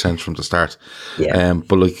all the sense from the start. Yeah.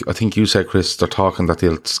 But like I think you said, Chris, they're talking that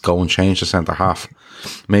they'll go and change the centre half.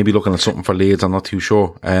 Maybe looking at something for Leeds, I'm not too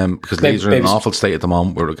sure. Because Leeds are in an awful state at the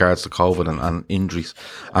moment with regards to COVID and injuries.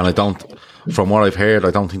 And from what I've heard,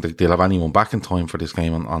 I don't think that they'll have anyone back in time for this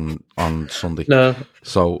game on Sunday. No.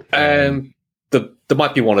 So there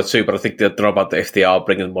might be one or two, but I think they're about that if they are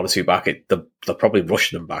bringing one or two back, they're probably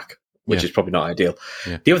rushing them back, which is probably not ideal.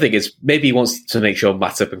 Yeah. The other thing is maybe he wants to make sure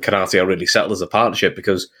Matip and Konate are really settled as a partnership,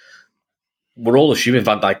 because we're all assuming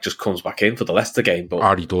Van Dijk just comes back in for the Leicester game, but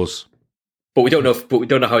already does. But we don't know. But we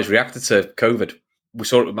don't know how he's reacted to COVID. We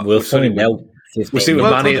saw it. We'll find out. We'll see with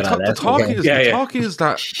Manny. The talk is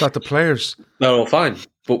that the players they're all fine,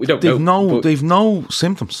 but we don't know. They've no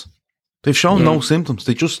symptoms. They've shown no symptoms.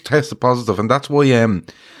 They just tested positive, and that's why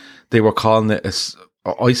they were calling it.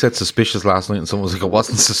 I said suspicious last night, and someone was like, "It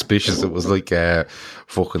wasn't suspicious. It was like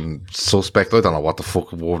fucking suspect." I don't know what the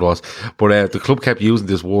fucking word was, but the club kept using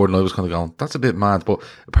this word, and I was kind of going, "That's a bit mad." But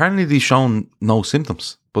apparently, they've shown no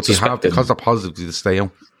symptoms, but they have because they're positive to stay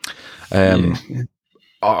on.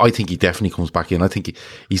 I think he definitely comes back in. I think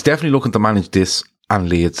he's definitely looking to manage this and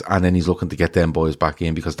Leeds, and then he's looking to get them boys back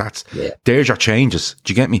in because there's your changes.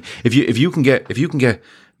 Do you get me? If you can get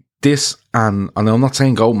this and I'm not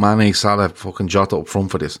saying go Mane, Salah, fucking Jota up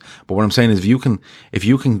front for this, but what I'm saying is if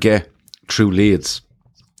you can get through Leeds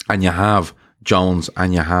and you have Jones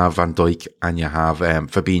and you have Van Dijk and you have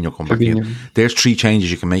Fabinho come back in, there's 3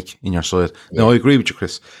 changes you can make in your side. Now I agree with you,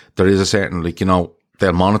 Chris. There is a certain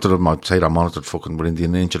they'll monitor them. I'd say they're monitored fucking within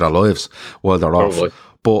the inch of their lives while they're off.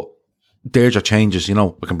 But there's your changes,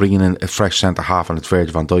 I can bring in a fresh centre half and it's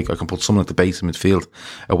Virgil van Dijk. I can put someone at the base of midfield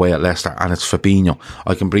away at Leicester and it's Fabinho.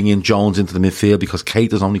 I can bring in Jones into the midfield because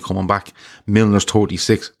Kate is only coming back. Milner's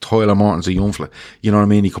 36. Tyler Morton's a young fella. You know what I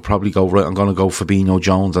mean? He could probably go, right, I'm going to go Fabinho,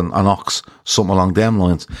 Jones and Ox, something along them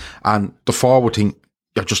lines. And the forward thing,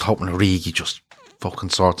 you're just hoping Origi just fucking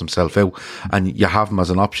sorts himself out and you have him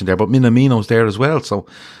as an option there. But Minamino's there as well. So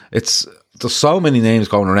there's so many names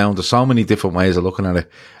going around. There's so many different ways of looking at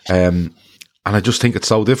it. And I just think it's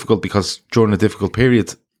so difficult because during a difficult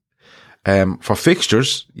period, for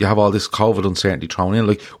fixtures, you have all this COVID uncertainty thrown in.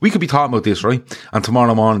 Like, we could be talking about this, right? And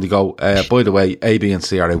tomorrow morning they go, by the way, A, B and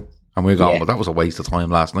C are out. And we're going, well, that was a waste of time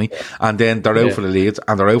last night. And then they're out for the Leeds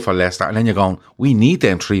and they're out for Leicester. And then you're going, we need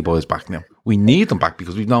them 3 boys back now. We need them back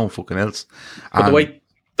because we've no fucking else. But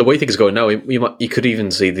the way things are going now, you could even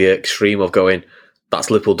see the extreme of going, that's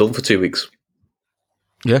Liverpool done for 2 weeks.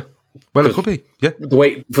 Yeah. Well, it could be. Yeah. The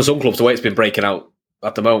way, for some clubs, the way it's been breaking out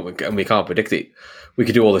at the moment, and we can't predict it, we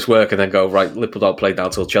could do all this work and then go, right, Liverpool don't play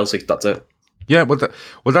down till Chelsea. That's it. Yeah, well,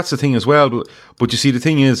 that's the thing as well. But you see, the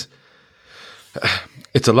thing is,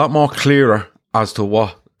 it's a lot more clearer as to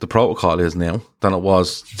what the protocol is now than it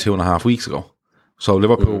was 2.5 weeks ago. So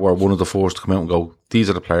Liverpool were one of the first to come out and go, these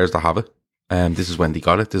are the players that have it. This is when they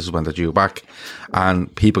got it. This is when they're due back.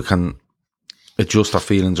 And people can adjust their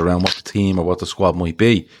feelings around what the team or what the squad might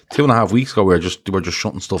be. 2.5 weeks ago, we were just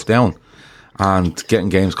shutting stuff down and getting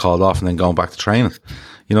games called off and then going back to training.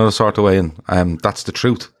 You know, the sort of way. And that's the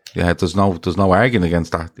truth. Yeah, there's no arguing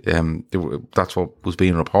against that. That's what was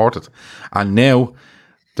being reported. And now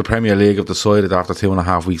the Premier League have decided after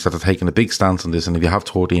 2.5 weeks that they're taking a big stance on this, and if you have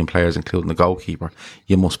 13 players, including the goalkeeper,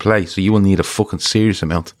 you must play. So you will need a fucking serious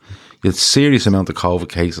amount. You have a serious amount of COVID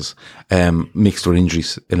cases mixed with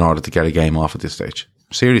injuries in order to get a game off at this stage.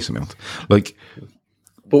 Serious amount. Like,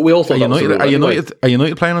 but we all thought Are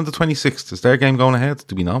United playing on the 26th? Is their game going ahead?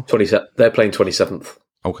 Do we know? They're playing 27th.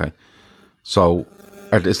 Okay. So,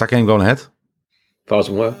 is that game going ahead? As far as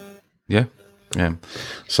I'm aware. Yeah. Yeah.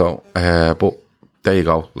 So, but there you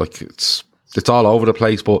go. Like, it's all over the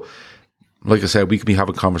place, but like I said, we could be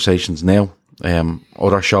having conversations now.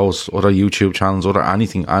 Other shows, other YouTube channels, other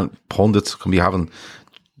anything, and pundits can be having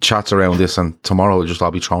chats around this, and tomorrow it'll just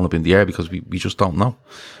all be thrown up in the air because we just don't know.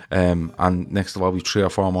 And next of all, we've 3 or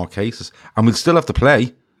 4 more cases, and we'll still have to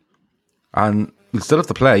play,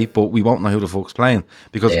 but we won't know who the fuck's playing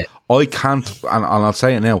because I can't, and I'll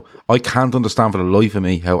say it now, I can't understand for the life of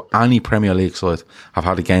me how any Premier League side have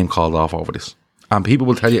had a game called off over this. And people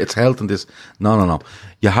will tell you it's health and this. No.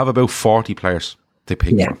 You have about 40 players to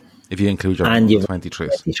pick from, if you include your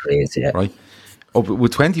 23s. Yeah. Right?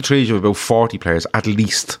 With 23s, you have about 40 players at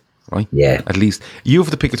least, right? Yeah. At least. You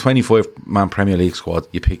have to pick a 25-man Premier League squad,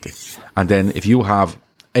 you pick it. And then if you have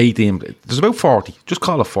 18, there's about 40, just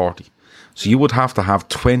call it 40. So you would have to have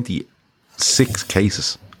 26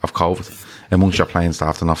 cases of COVID amongst your playing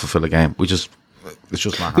staff to not fulfill a game, which is... It's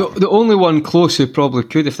just not happening. The only one close who probably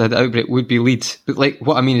could if they had an outbreak would be Leeds. But like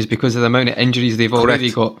what I mean is because of the amount of injuries they've already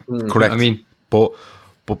got. Correct. I mean, but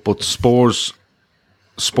Spurs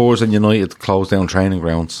and United closed down training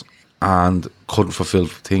grounds and couldn't fulfil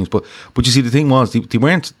things. But you see, the thing was they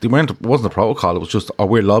weren't. It wasn't a protocol. It was just,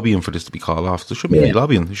 we're lobbying for this to be called off. There shouldn't be any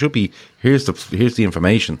lobbying. There should be here's the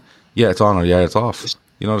information. Yeah, it's on, or yeah, it's off.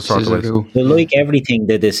 You know, the sort of way. But like everything,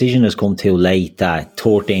 the decision has come too late that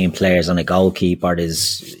 13 players and a goalkeeper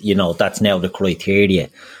is, that's now the criteria.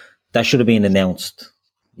 That should have been announced,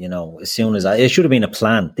 as soon as it should have been a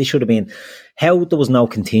plan. This should have been how there was no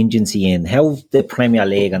contingency in, how the Premier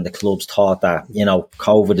League and the clubs thought that,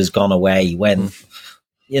 COVID has gone away when,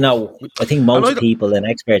 I think most people and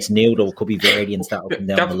experts knew there could be variants that up and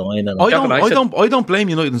down the line. And I don't blame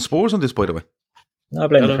United and Spurs on this, by the way. I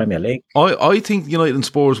blame the Premier League. I think United and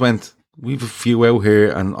Spurs went, we've a few out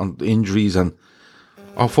here and on injuries and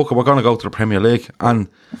fuck it, we're going to go to the Premier League and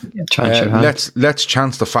let's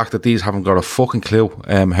chance the fact that these haven't got a fucking clue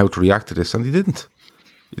how to react to this, and they didn't.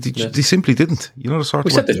 They simply didn't. You know the sort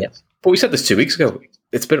of But we said this 2 weeks ago.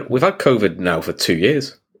 We've had COVID now for 2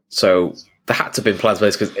 years, so there had to have been plans for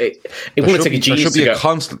this because it wouldn't take a genius to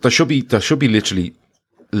go. There should be literally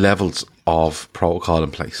levels of protocol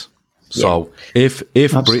in place. So if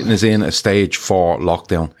Britain is in a stage 4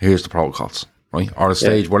 lockdown, here's the protocols, right? Or a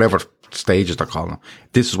stage, whatever stages they're calling them.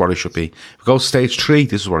 This is what it should be. If it goes stage 3,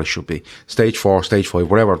 this is what it should be. Stage 4, stage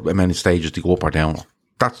 5, whatever many stages they go up or down.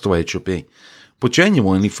 That's the way it should be. But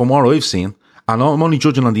genuinely, from what I've seen, and I'm only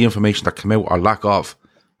judging on the information that came out or lack of,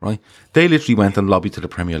 right? They literally went and lobbied to the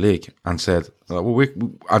Premier League and said,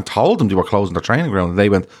 and told them they were closing their training ground. And they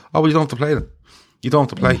went, well, you don't have to play then. You don't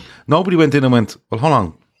have to play. Nobody went in and went, well, hold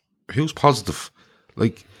on. Who's positive?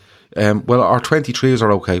 Well, our 23s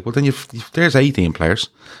are okay. Well, then there's 18 players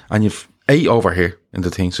and you've 8 over here in the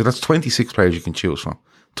thing. So that's 26 players you can choose from.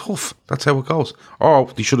 Tough. That's how it goes. Or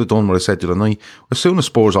they should have done what I said the other night. As soon as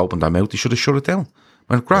Spurs opened their mouth, they should have shut it down.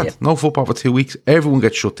 Well, Grant, no football for 2 weeks. Everyone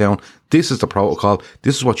gets shut down. This is the protocol.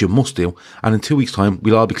 This is what you must do. And in 2 weeks' time,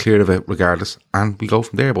 we'll all be clear of it regardless. And we go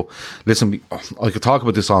from there. But listen, I could talk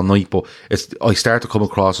about this all night, but I start to come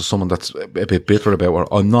across as someone that's a bit bitter about it.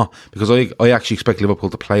 I'm not. Because I actually expect Liverpool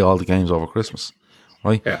to play all the games over Christmas.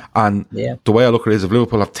 Right? Yeah. And the way I look at it is if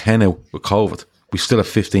Liverpool have 10 out with COVID, we still have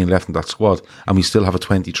 15 left in that squad. And we still have a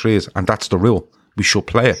 23s. And that's the rule. We should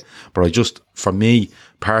play it. But for me,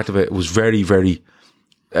 part of it was very, very...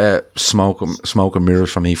 smoke and mirrors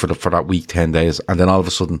for me for that week, 10 days, and then all of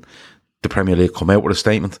a sudden the Premier League come out with a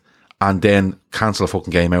statement and then cancel a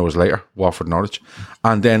fucking game hours later, Watford Norwich,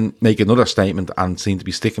 and then make another statement and seem to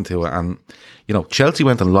be sticking to it. And Chelsea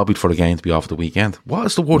went and lobbied for the game to be off the weekend. What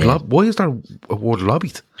is the word why is there a word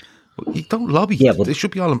lobbied? You don't lobby. But it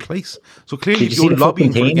should be all in place. So clearly if you're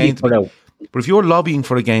lobbying for a game but if you're lobbying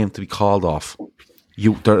for a game to be called off,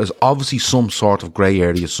 there is obviously some sort of grey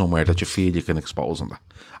area somewhere that you feel you can expose on that.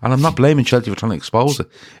 And I'm not blaming Chelsea for trying to expose it.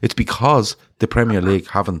 It's because the Premier League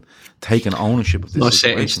haven't taken ownership of this not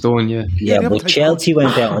set in stone, but Chelsea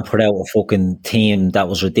went out and put out a fucking team that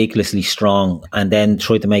was ridiculously strong and then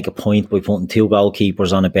tried to make a point by putting 2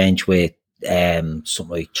 goalkeepers on a bench with something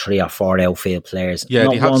like 3 or 4 outfield players. Yeah,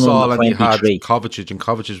 they had Saul and they had Kovacic, and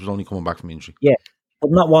Kovacic was only coming back from injury. Yeah, but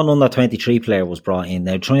not one under 23 player was brought in.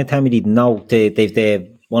 They're trying to tell me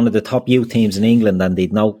they've one of the top youth teams in England, and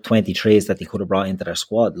they'd know 23s that they could have brought into their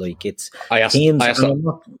squad. Teams are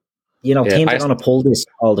going to pull this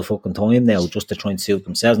all the fucking time now just to try and suit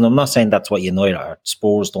themselves. And I'm not saying that's what United or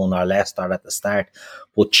Spurs done or Leicester at the start,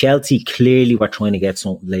 but Chelsea clearly were trying to get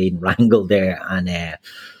something laid and wrangled there, and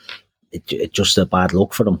it's just a bad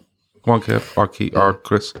luck for them. Come on, Kev, or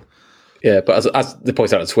Chris. Yeah, but as they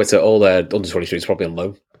point out on Twitter, all their under 23s probably on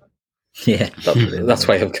loan. Yeah, that's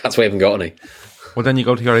why I haven't got any. Well, then you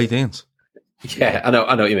go to your 18s. Yeah, I know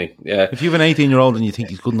what you mean. Yeah, if you have an 18-year-old and you think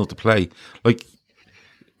he's good enough to play,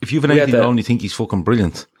 if you have an 18-year-old and you think he's fucking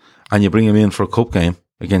brilliant, and you bring him in for a cup game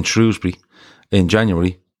against Shrewsbury in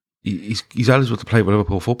January, he's eligible to play with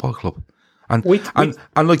Liverpool Football Club. And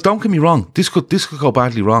don't get me wrong, this could go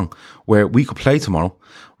badly wrong, where we could play tomorrow,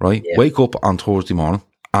 right? Yeah. Wake up on Thursday morning,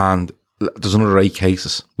 and there's another 8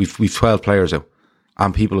 cases. We've 12 players out.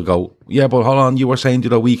 And people will go, yeah, but hold on, you were saying the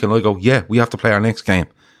other week. And I go, yeah, we have to play our next game.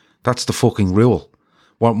 That's the fucking rule.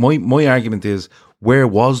 Well, my argument is, where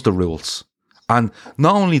was the rules? And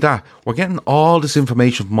not only that, we're getting all this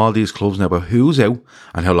information from all these clubs now about who's out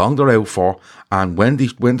and how long they're out for and when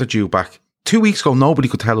they're due back. 2 weeks ago, nobody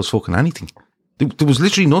could tell us fucking anything. There was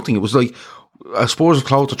literally nothing. It was like, Spurs have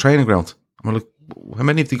closed the training ground. I'm like, how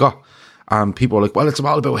many have they got? And people are like, well, it's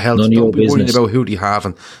all about health. Don't be worried about who they have.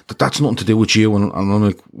 And that's nothing to do with you. And I'm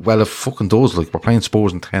like, well, it fucking does. We're playing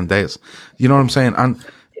Spurs in 10 days. You know what I'm saying? And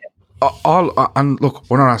and look,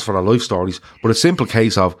 we're not asked for our life stories, but a simple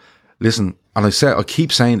case of, listen, and I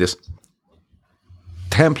keep saying this,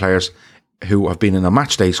 10 players who have been in a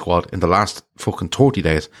match day squad in the last fucking 30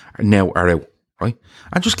 days are out, right?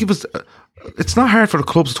 And just give us... It's not hard for the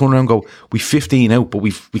clubs to turn around and go, we've 15 out, but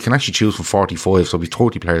we can actually choose from 45, so we've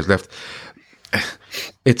 30 players left.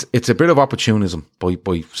 It's a bit of opportunism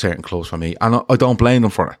by certain clubs for me, and I don't blame them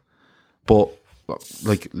for it. But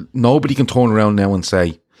nobody can turn around now and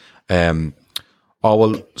say,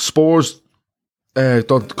 Spurs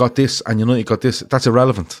got this and United got this. That's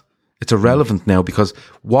irrelevant. It's irrelevant now because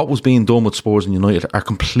what was being done with Spurs and United are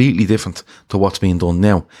completely different to what's being done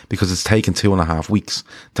now because it's taken 2.5 weeks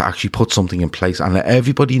to actually put something in place and let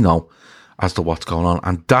everybody know as to what's going on.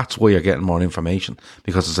 And that's why you're getting more information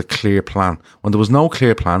because there's a clear plan. When there was no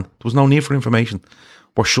clear plan, there was no need for information.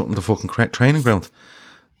 We're shutting the fucking training ground.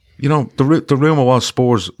 You know, the rumour was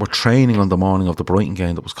Spurs were training on the morning of the Brighton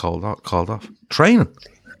game that was called off. Training.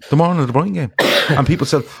 The morning of the Brighton game. And people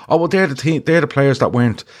said, oh, well, they're the players that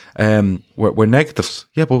weren't, were negatives.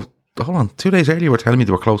 Yeah, but hold on. 2 days earlier, you were telling me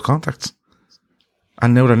they were close contacts.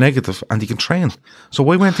 And now they're negative and they can train. So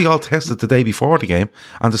why weren't they all tested the day before the game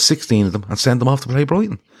and there's 16 of them and send them off to play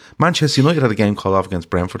Brighton? Manchester United had a game called off against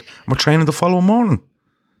Brentford and we're training the following morning.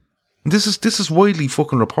 And this is widely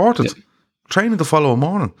fucking reported. Yeah. Training the following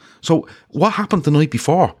morning. So what happened the night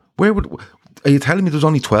before? Are you telling me there's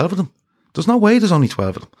only 12 of them? There's no way there's only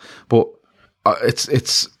 12 of them. But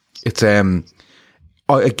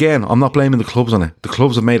again, I'm not blaming the clubs on it. The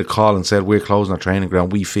clubs have made a call and said, we're closing our training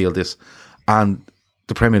ground, we feel this. And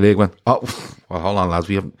the Premier League went, oh, well, hold on, lads,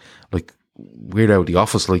 we haven't, like, we're out of the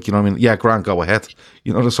office, like, you know what I mean? Yeah, Grant, go ahead.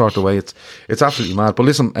 You know, the sort of way. It's absolutely mad. But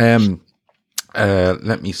listen,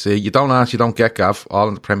 let me see. You don't ask, you don't get, Gav. All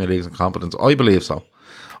in the Premier League's incompetence. I believe so.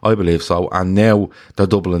 And now they're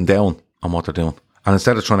doubling down on what they're doing. And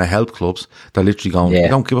instead of trying to help clubs, they're literally going, we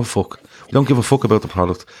don't give a fuck. We don't give a fuck about the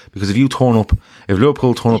product. Because if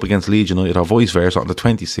Liverpool turn up against Leeds United or vice versa on the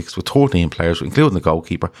 26th with 13 players, including the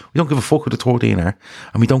goalkeeper, we don't give a fuck who the 13 are.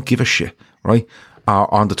 And we don't give a shit, right?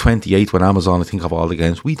 On the 28th when Amazon, I think, of all the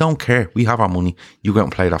games, we don't care. We have our money. You go out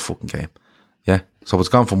and play that fucking game. Yeah? So it's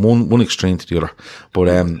gone from one extreme to the other.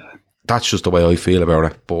 But that's just the way I feel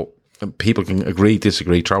about it. But people can agree,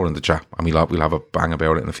 disagree, throw it in the chat, and we'll have a bang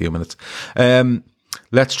about it in a few minutes.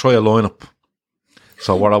 Let's try a lineup.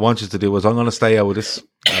 So what I want you to do is I'm going to stay out of this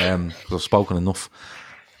because I've spoken enough.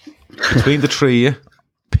 Between the three of you,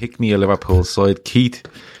 pick me a Liverpool side. Keith,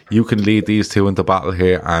 you can lead these two into battle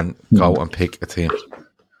here and go and pick a team.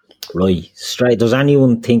 Right, straight. Does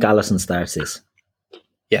anyone think Alisson starts this?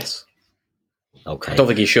 Yes. Okay. I don't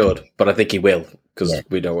think he should, but I think he will because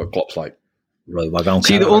we know what Klopp's like. Right, we're going.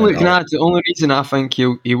 See, the only reason I think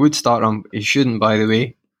he would start him, he shouldn't, by the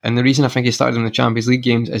way, and the reason I think he started in the Champions League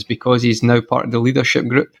games is because he's now part of the leadership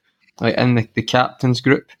group, like in the captains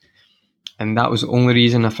group, and that was the only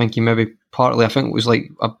reason I think he maybe partly. I think it was like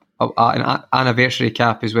an anniversary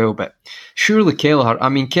cap as well, but surely Kelleher. I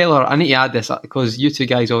need to add this because you two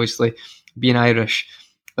guys, obviously being Irish,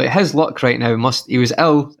 like his luck right now he was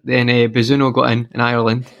ill. Then Bazunu got in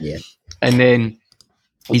Ireland, and then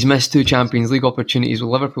he's missed 2 Champions League opportunities with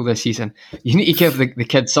Liverpool this season. You need to give the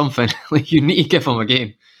kid something. Like you need to give him a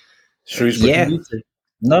game. Shrewsbury. Yeah.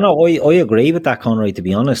 No, I agree with that, Conroy, to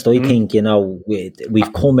be honest. I think, you know,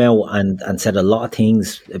 we've come out and said a lot of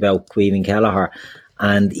things about Caoimhín Kelleher,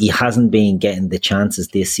 and he hasn't been getting the chances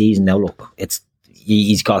this season. Now, look,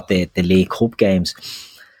 he's got the League Cup games,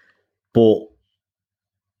 but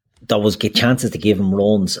there was chances to give him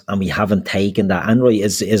runs, and we haven't taken that. And right,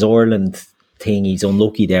 is Ireland thing, he's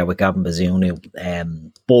unlucky there with Gavin Bazunu.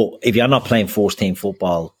 But if you're not playing first team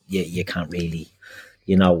football, you can't really,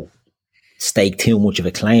 you know, stake too much of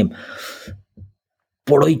a claim.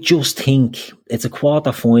 But I just think it's a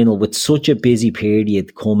quarter final with such a busy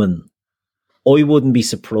period coming. I wouldn't be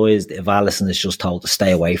surprised if Alisson is just told to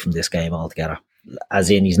stay away from this game altogether. As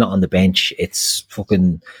in, he's not on the bench. It's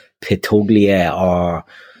fucking Pituglia or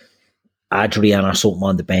Adrian or something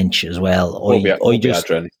on the bench as well.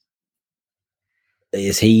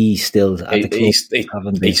 Is he still at the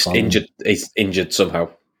club? He's injured somehow.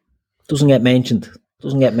 Doesn't get mentioned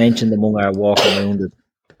among our walking around.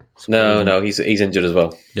 No, he's injured as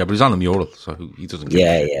well. Yeah, but he's on the mural, so he doesn't.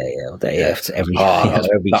 It's every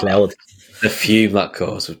cloud. The fume that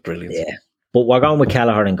caused was brilliant. Yeah, but we're going with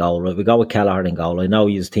Kelleher in goal, right? We go with Kelleher in goal. I know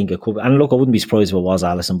you think it could, and look, I wouldn't be surprised if it was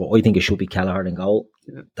Alisson, but I think it should be Kelleher in goal.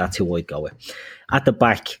 Yeah. That's who I'd go with. At the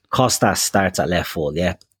back, Costas starts at left full.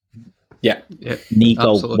 Yeah.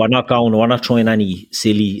 Nico, absolutely. We're not trying any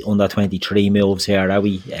silly under 23 moves here, are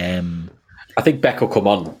we? I think Beck will come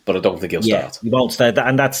on, but I don't think he'll start. He won't start,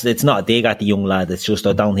 and it's not a dig at the young lad. It's just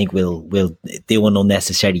I don't think we'll do an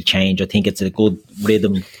unnecessary change. I think it's a good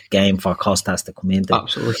rhythm game for Costas to come into.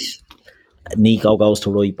 Absolutely. Nico goes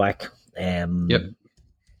to right back. Nico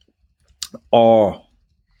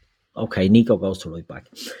goes to right back.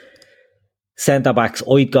 Centre backs,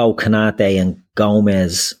 I'd go Kanate and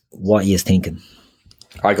Gomez. What are you thinking?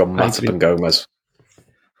 I got Matip and Gomez.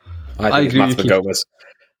 I agree Matip and Gomez.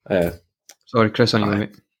 Sorry, Chris, on you,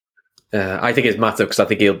 mate. I think it's Matip because I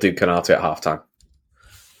think he'll do Kanate at half time.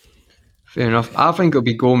 Fair enough. I think it'll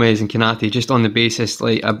be Gomez and Konate just on the basis,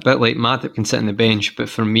 like a bit like Matip can sit on the bench, but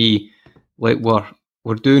for me, like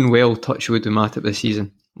we're doing well, touch wood with Matip this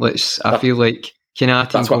season. I feel like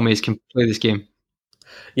Konate and Gomez can play this game.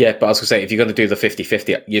 Yeah, but I was going to say, if you're going to do the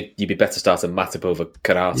 50-50, you'd be better starting Matip over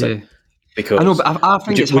Konate. Yeah. Because I know, but I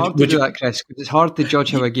think it's hard to do that, Chris, because it's hard to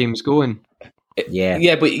judge how a game's going.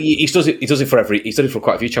 Yeah, but he does it. He does it for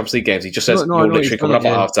quite a few Champions League games. He just says you're literally coming up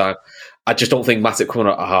at half time. I just don't think Matip coming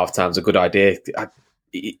up at half time is a good idea.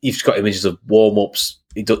 You've just got images of warm ups.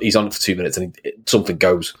 He's on it for 2 minutes and something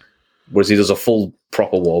goes. Whereas he does a full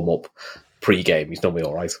proper warm up pre-game, he's normally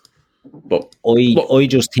all right. But I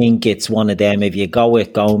just think it's one of them. If you go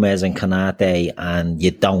with Gomez and Konate and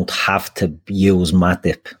you don't have to use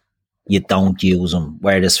Matip, you don't use him.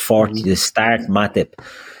 Whereas you start Matip,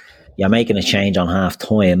 you're making a change on half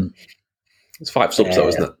time. It's 5 subs though,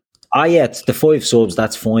 isn't it? Yeah, it's the 5 subs,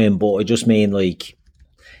 that's fine, but I just mean like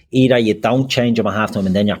either you don't change him at half time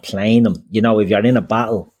and then you're playing him. You know, if you're in a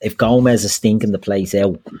battle, if Gomez is stinking the place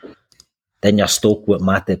out, then you're stuck with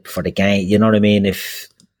Matip for the game. You know what I mean?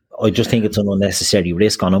 I just think it's an unnecessary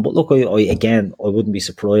risk on him. But look, I wouldn't be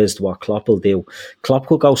surprised what Klopp will do. Klopp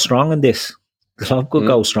could go strong in this. Klopp could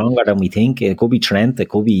go stronger than we think. It could be Trent, it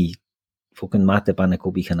could be fucking Matip, and it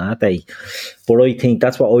could be Konate. But I think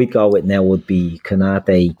that's what I'd go with now would be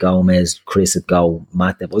Konate, Gomez, Chris would go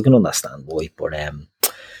Matip. I can understand why, but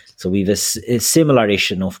so we've a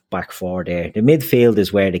similar-ish enough back four there. The midfield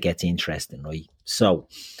is where it gets interesting, right? So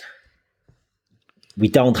we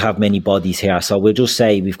don't have many bodies here, so we'll just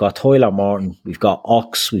say we've got Tyler Morton, we've got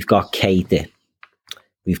Ox, we've got Keita,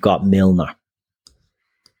 we've got Milner.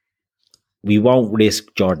 We won't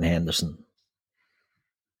risk Jordan Henderson.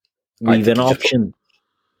 We've an option.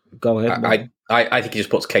 Go ahead. I think he just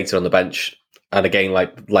puts Keita on the bench, and again,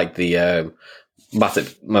 like the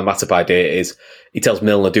my Matip idea is he tells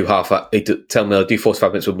Milner do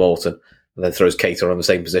 45 minutes with Morton, and then throws Keita on the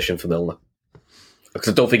same position for Milner. Because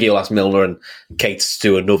I don't think he'll ask Milner and Keita to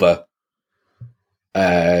do another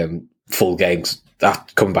full game.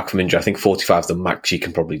 That coming back from injury, I think 45 is the max you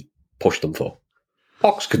can probably push them for.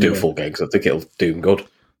 Ox could do a full game because I think it'll do him good.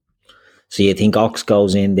 So you think Ox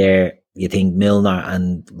goes in there? You think Milner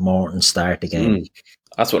and Morton start the game?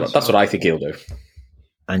 That's what I think he'll do.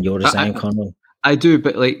 And you're the same, Conor? I do,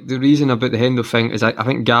 but like the reason about the Hendo thing is I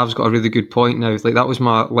think Gav's got a really good point now. Like that was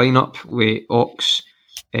my lineup with Ox,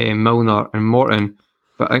 Milner, and Morton.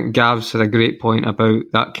 But I think Gav's had a great point about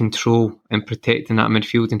that control and protecting that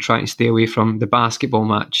midfield and trying to stay away from the basketball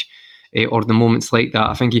match or the moments like that.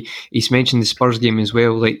 I think he's mentioned the Spurs game as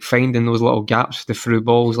well, like finding those little gaps for the through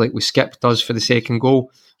balls, like what Skip does for the second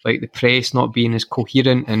goal, like the press not being as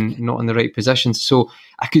coherent and not in the right positions. So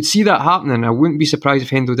I could see that happening. I wouldn't be surprised if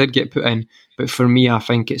Hendo did get put in. But for me, I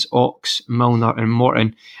think it's Ox, Milner and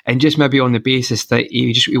Morton. And just maybe on the basis that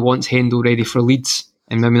he wants Hendo ready for Leeds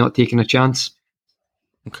and maybe not taking a chance.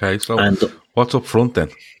 Okay, so what's up front then?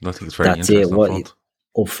 I think it's very interesting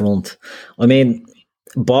up front. I mean,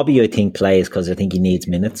 Bobby, I think, plays because I think he needs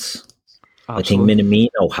minutes. Absolutely. I think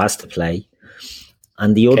Minamino has to play.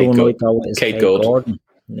 And the other one I'd go with is Kate Gordon.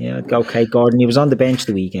 Yeah, I'd go Kate Gordon. He was on the bench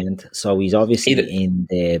the weekend, so he's obviously in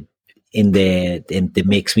the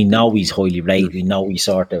mix. We know he's highly rated. We know he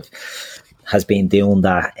sort of has been doing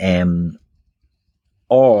that.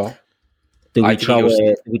 Or do we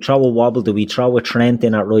throw a wobble? Do we throw a Trent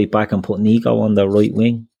in at right back and put Nico on the right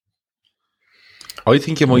wing? I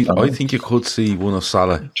think you could see one of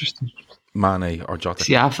Salah, Mane, or Jota.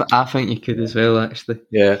 See, I think you could as well. Actually,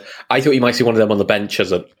 yeah, I thought you might see one of them on the bench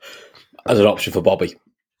as an option for Bobby.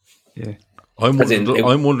 Yeah, I'm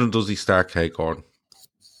wondering, does he start Kate Gordon?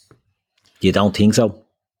 You don't think so?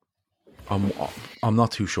 I'm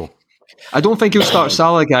not too sure. I don't think he'll start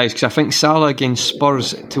Salah, guys, because I think Salah against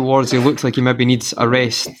Spurs he looks like he maybe needs a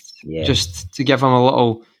rest, just to give him a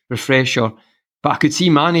little refresher. But I could see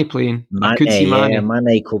Mane playing. Mane could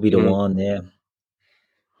be the one, yeah.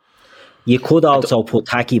 You could also put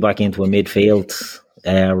Taki back into a midfield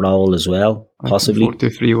role as well, possibly.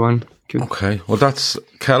 4-2-3-1. Okay, well that's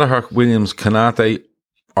Kelleher, Williams, Konate,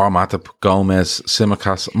 Matip, Gomez,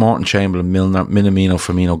 Tsimikas, Morton, Chamberlain, Milner, Minamino,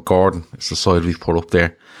 Firmino, Gordon. It's the side we've put up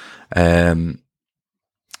there.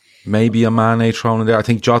 Maybe a Mane thrown in there. I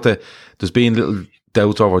think Jota, there's been little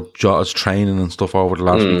doubts over Jota's training and stuff over the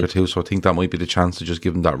last week or two, so I think that might be the chance to just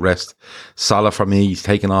give him that rest. Salah, for me, he's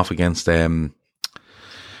taken off against who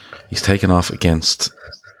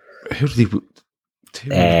did he?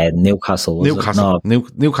 Newcastle. Newcastle.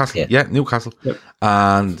 Yeah, Newcastle. Yep.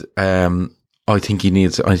 And I think he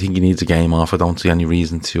needs a game off. I don't see any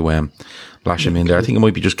reason to lash him in there. I think it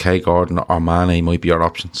might be just Kay Gordon or Mane might be our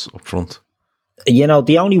options up front. You know,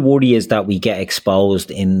 the only worry is that we get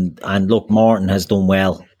exposed and look, Morton has done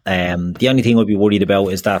well. The only thing I'd be worried about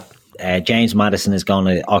is that James Maddison is going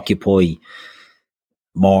to occupy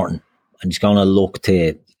Morton, and he's going to look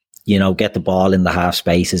to, you know, get the ball in the half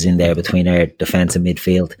spaces in there between our defence and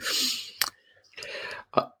midfield.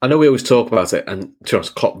 I know we always talk about it, and to be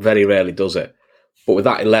honest, Klopp very rarely does it. But with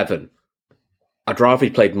that 11, I'd rather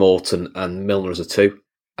he played Morton and Milner as a 2,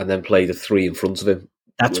 and then played a 3 in front of him.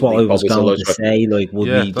 That's what I was going to say. Like, would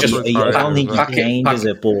we? I don't think he changes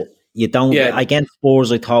it, but you don't. Yeah. Against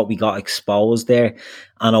Spurs, I thought we got exposed there,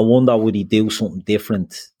 and I wonder would he do something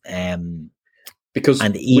different? Because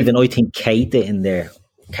and even I think Keita in there.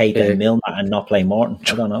 Keita and Milner and not play Morton.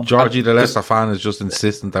 I don't know. Georgie, the Leicester fan, is just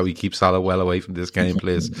insistent that we keep Salah well away from this game,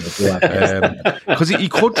 please. Because he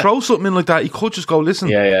could throw something in like that. He could just go, listen,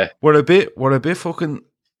 we're a bit light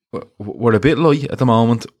at the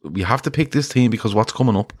moment. We have to pick this team because what's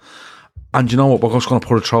coming up. And you know what? We're just going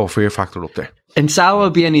to throw a fear factor up there. And Salah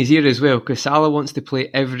will be in his ear as well, because Salah wants to play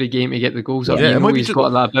every game to get the goals up. Yeah, he's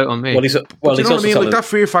got that about on me. Well, you know what I mean? Like that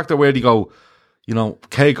fear factor where they go, you know,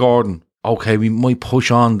 Kay Gordon, okay, we might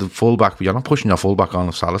push on the fullback, but you're not pushing your fullback on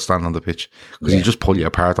if Salah's standing on the pitch, because he'll just pull you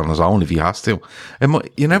apart on his own if he has to.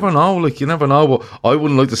 You never know, but I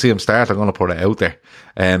wouldn't like to see him start. I'm going to put it out there.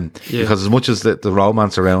 Because as much as the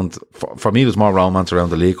romance around, for me, there's more romance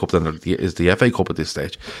around the League Cup than is the FA Cup at this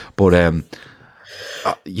stage. But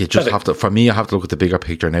you just have to, for me, I have to look at the bigger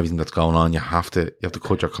picture and everything that's going on. You have to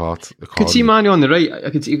cut your cloth. Could see Mane on the right.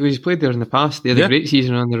 I could see, because he's played there in the past. They had a great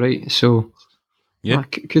season on the right, so... Yeah,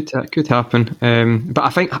 could happen. But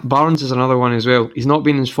I think Barnes is another one as well. He's not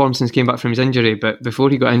been in form since he came back from his injury, but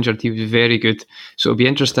before he got injured, he was very good. So it'll be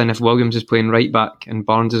interesting if Williams is playing right back and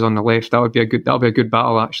Barnes is on the left. That'll be a good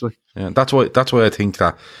battle, actually. Yeah, that's why I think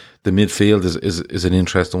that the midfield is an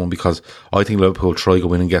interesting one, because I think Liverpool try to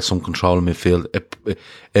go in and get some control in midfield.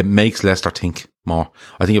 It makes Leicester think more.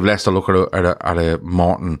 I think if Leicester look at a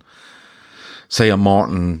Morton, say a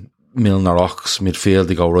Morton, Milner, Ox midfield,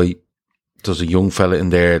 they go, right, there's a young fella in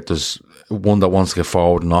there, there's one that wants to get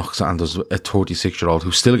forward, Knox, and there's a 36-year-old who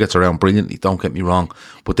still gets around brilliantly, don't get me wrong,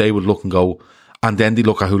 but they would look and go, and then they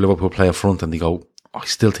look at who Liverpool play up front and they go, I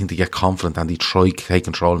still think they get confident and they try to take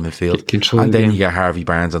control in midfield, and then you get Harvey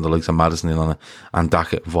Barnes and the likes of Maddison in on it, and that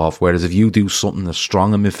get involved. Whereas if you do something that's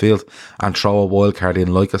strong in midfield and throw a wild card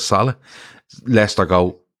in like a Salah, Leicester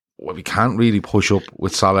go, well, we can't really push up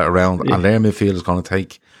with Salah around, and their midfield is going to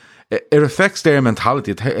take... It affects their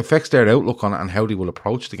mentality. It affects their outlook on it and how they will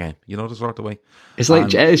approach the game. You know, the sort of way. It's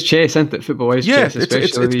like it's chess, isn't it? Football is chess. It's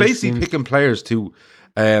basically picking players to.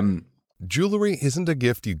 Jewelry isn't a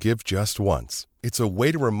gift you give just once. It's a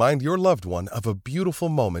way to remind your loved one of a beautiful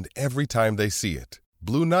moment every time they see it.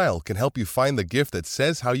 Blue Nile can help you find the gift that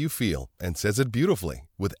says how you feel and says it beautifully,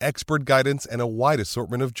 with expert guidance and a wide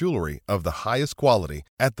assortment of jewelry of the highest quality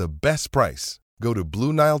at the best price. Go to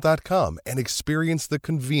BlueNile.com and experience the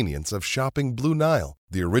convenience of shopping Blue Nile,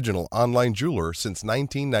 the original online jeweler since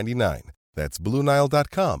 1999. That's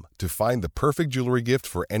BlueNile.com to find the perfect jewelry gift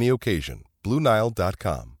for any occasion.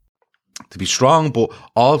 BlueNile.com. To be strong, but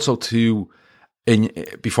also to,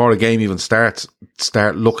 before a game even starts,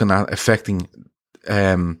 start looking at affecting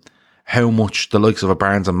how much the likes of a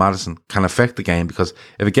Barnes and Maddison can affect the game. Because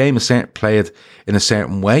if a game is played in a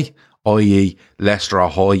certain way, i.e. Leicester are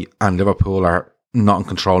high and Liverpool are not in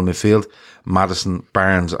control of midfield, Maddison,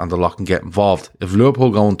 Barnes and the lot can get involved. If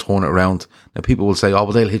Liverpool go and turn it around, now people will say, oh,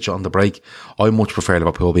 well, they'll hit you on the break. I much prefer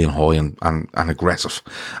Liverpool being high and aggressive.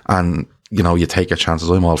 And, you know, you take your chances.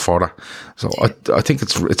 I'm all for that. So I think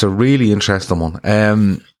it's a really interesting one.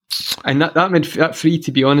 And that free,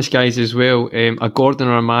 to be honest, guys, as well, a Gordon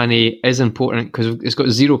or a Mane is important because it's got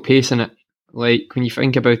zero pace in it. Like, when you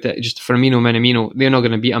think about it, just Firmino, Minamino, they're not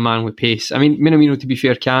going to beat a man with pace. I mean, Minamino, to be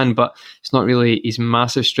fair, can, but it's not really his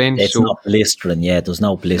massive strength. It's not blistering, there's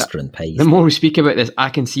no blistering pace. The more we speak about this, I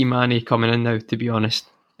can see Mane coming in now, to be honest.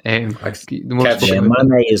 Mane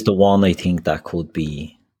is the one I think that could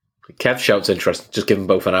be... Kev shouts interesting. Just give them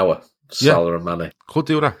both an hour. Salah and Mane. Could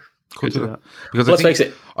do that. Because let's face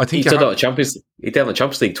it, I think he did the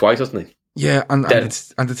Champions League twice, hasn't he? Yeah, and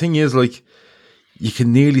the thing is, like, you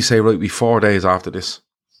can nearly say, right, we 4 days after this,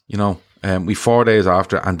 you know, we 4 days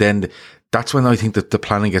after, and then that's when I think that the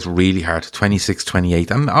planning gets really hard. 26,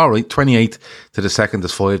 28. And all right, 28 to the second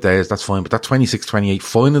is 5 days, that's fine. But that 26, 28,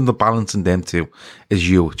 finding the balance in them two is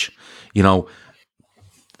huge. You know,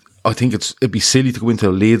 I think it'd be silly to go into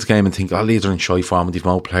a Leeds game and think, oh, Leeds are in shy form and they've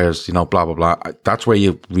no players, you know, blah, blah, blah. That's where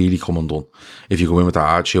you really come undone if you go in with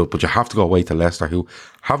that attitude. But you have to go away to Leicester, who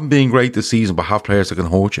haven't been great this season, but have players that can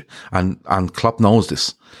hurt you. And Klopp knows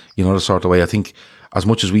this, you know, the sort of way. I think as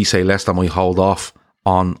much as we say Leicester might hold off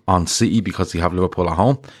on City because they have Liverpool at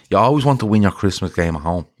home, you always want to win your Christmas game at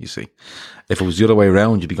home, you see. If it was the other way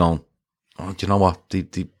around, you'd be going, oh, do you know what,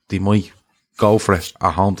 they might go for it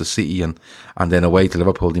at home to City and then away to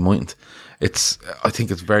Liverpool, they mightn't. I think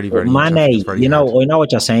it's very, very Mane, very I know hard.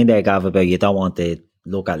 what you're saying there, Gav, about you don't want to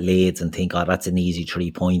look at Leeds and think, oh, that's an easy 3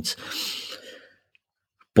 points.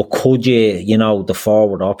 But could you, the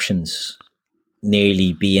forward options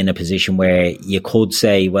nearly be in a position where you could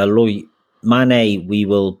say, well, look, Mane, we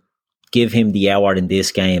will give him the hour in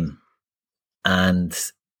this game and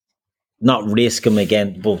not risk him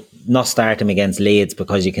again, but not start him against Leeds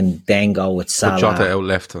because you can then go with Salah, Jota out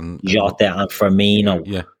left and Firmino.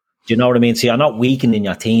 Yeah. Do you know what I mean? So you're not weakening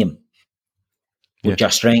your team, but you're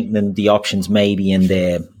strengthening the options maybe in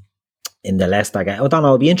the Leicester game. I don't know.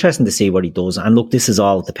 It'll be interesting to see what he does. And look, this is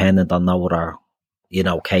all dependent on no other,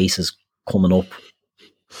 cases coming up.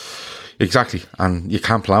 Exactly. And you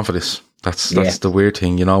can't plan for this. That's the weird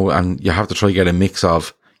thing, and you have to try to get a mix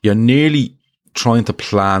of, you're nearly trying to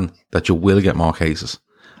plan that you will get more cases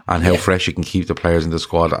and how fresh you can keep the players in the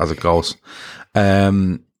squad as it goes.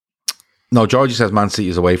 No, Georgie says Man City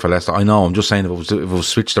is away for Leicester. I know. I'm just saying if it was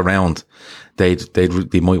switched around, they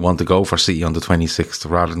might want to go for City on the 26th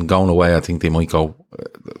rather than going away. I think they might go.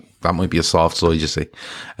 That might be a soft side, you see,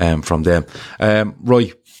 from them.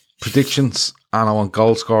 Right, predictions. And I want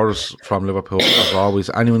goal scorers from Liverpool as always.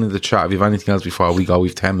 Anyone in the chat, if you have anything else before we go,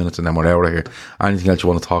 we've 10 minutes and then we're out of here. Anything else you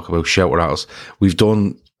want to talk about, shout it at us. We've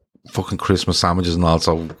done fucking Christmas sandwiches and all,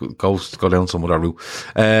 so go down some other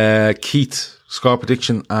route. Keith, score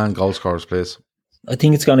prediction and goal scorers, please. I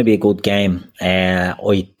think it's going to be a good game.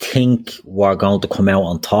 I think we're going to come out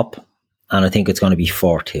on top, and I think it's going to be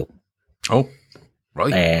 4-2. Oh,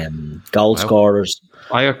 right. Goal scorers.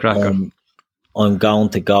 Firecracker. I'm going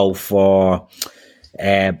to go for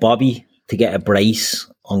Bobby to get a brace.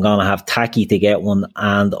 I'm going to have Taki to get one,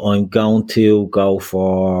 and I'm going to go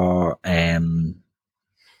for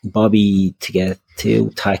Bobby to get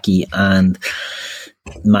 2, Taki and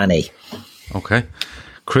Mane. Okay.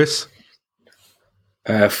 Chris?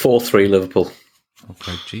 4-3 Liverpool.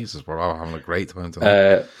 Okay, Jesus, we're all having a great time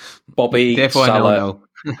tonight. Bobby, Salah,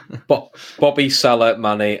 Bobby, Salah,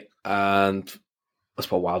 Mane, and let's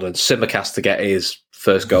put Wilder. Simicast to get his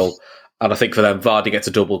first goal. And I think for them, Vardy gets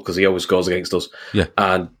a double because he always scores against us. Yeah.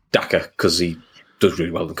 And Daka because he does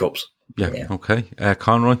really well in cups. Yeah. Okay.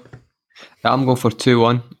 Conroy? I'm going for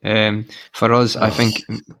 2-1. For us, I think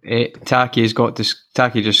Taki's got this.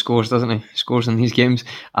 Taki just scores, doesn't he? Scores in these games.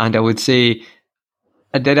 And I would say,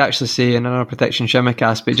 I did actually say in another prediction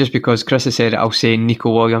Shimicast, but just because Chris has said it, I'll say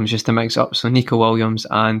Nico Williams just to mix up. So Nico Williams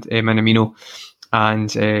and Minamino.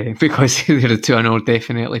 And because they're the two I know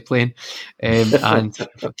definitely playing, and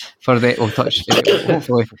for that we'll touch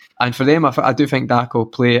hopefully. And for them, I do think Dak will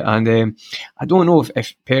play, and I don't know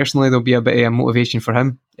if personally there'll be a bit of motivation for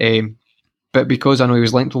him, but because I know he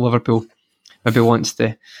was linked to Liverpool, maybe wants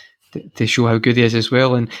to show how good he is as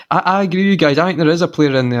well. And I agree with you guys. I think there is a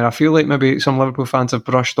player in there. I feel like maybe some Liverpool fans have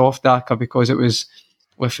brushed off Daka because it was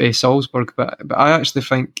with Salzburg, but I actually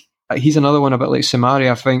think he's another one a bit like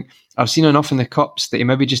Samari. I think I've seen enough in the Cups that he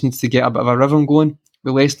maybe just needs to get a bit of a rhythm going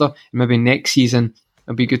with Leicester, and maybe next season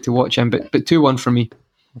it'll be good to watch him. But 2-1 for me.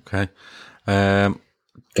 Okay.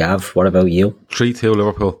 Gav, what about you? 3-2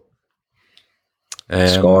 Liverpool.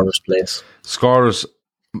 Scorers, please. Scorers,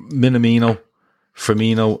 Minamino,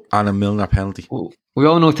 Firmino and a Milner penalty. We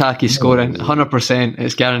all know Taki's scoring 100%.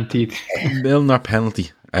 It's guaranteed. Milner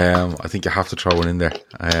penalty. I think you have to throw it in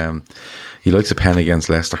there. He likes a pen against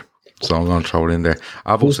Leicester, so I'm going to throw it in there.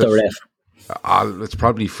 Who's the ref? It's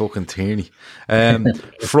probably fucking Tierney.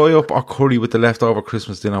 Fry up or curry with the leftover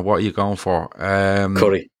Christmas dinner? What are you going for?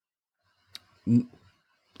 Curry.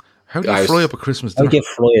 How do you fry up a Christmas dinner? How do you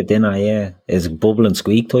fry a dinner, yeah? Is it bubble and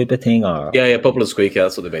squeak type of thing? Or? Yeah, bubble and squeak, yeah,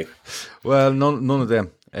 that's what they make. Well, none of them.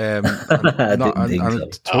 I didn't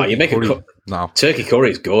think so. You make curry. No. Turkey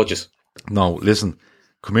curry is gorgeous. No, listen.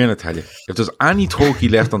 Come here and I tell you. If there's any turkey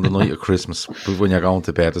left on the night of Christmas when you're going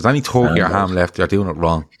to bed, there's any turkey or ham left, you're doing it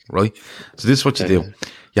wrong, right? So this is what you do.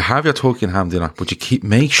 You have your turkey and ham dinner, but you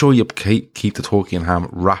make sure you keep the turkey and ham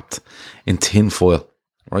wrapped in tin foil,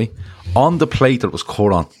 right? On the plate that it was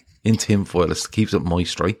cut on, in tin foil. It keeps it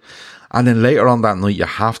moist, right? And then later on that night, you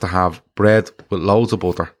have to have bread with loads of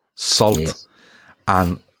butter, salt,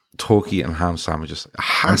 and turkey and ham sandwiches. It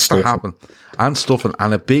has to happen. And stuffing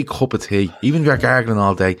and a big cup of tea. Even if you're gargling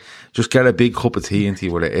all day, just get a big cup of tea into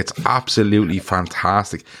you with it. It's absolutely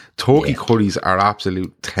fantastic. Turkey curries are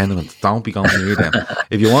absolute tenement. Don't be going near them.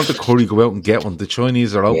 If you want the curry, go out and get one. The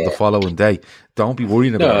Chinese are out the following day. Don't be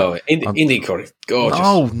worrying about it. No, Indian curry.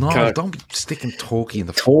 Gorgeous. No, don't be sticking turkey in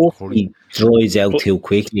the turkey dries out too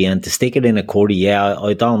quickly, and to stick it in a curry,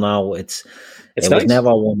 I don't know. It was nice.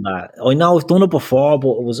 never one that I know I've done it before,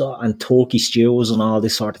 but it was and turkey stews and all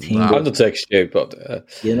this sort of thing. I'm the turkey stew, but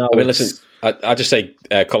you know, I mean, listen, I just say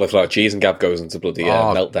cauliflower cheese and Gav goes into bloody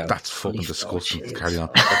meltdown. That's fucking disgusting. Carry on.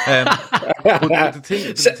 But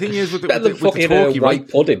the thing is with the turkey, white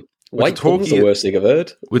pudding. White pudding's the worst thing I've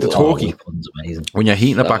heard. With the turkey, amazing. when you're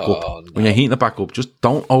heating it back up, just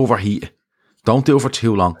don't overheat it. Don't do it for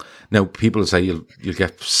too long. Now, people will say you'll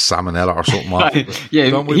get salmonella or something. Heat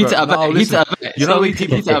it a bit. You know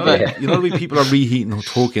the way people are reheating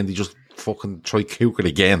turkey and they just fucking try cook it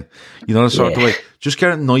again. You know the sort of way. Just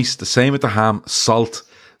get it nice. The same with the ham, salt,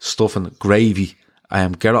 stuffing, gravy.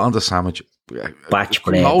 Get it on the sandwich. Batch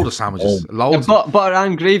bread. Load of sandwiches. Butter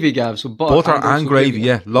and gravy, Gav. So butter and gravy,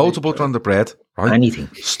 yeah. Loads of butter on the bread. Right? Anything.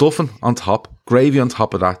 Stuffing on top, gravy on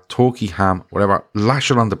top of that, turkey, ham, whatever. Lash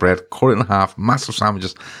it on the bread, cut it in half, massive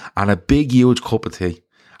sandwiches, and a big, huge cup of tea.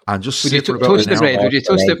 And just would you toast the bread? Would you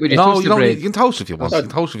toast it? You can toast if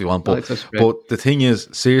you want. But the thing is,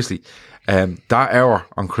 seriously, that hour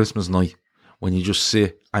on Christmas night when you just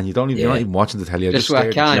sit and you're not even watching the telly. Just what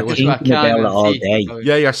I can. Thinking about it all day.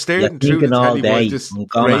 Yeah, you're staring through the telly while this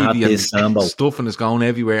gravy and stuffing is going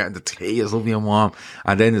everywhere and the tea is lovely and warm.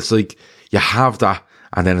 And then it's like, you have that,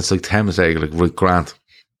 and then it's like 10 minutes later, you're like, right, grand.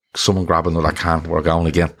 Someone grab another can, we're going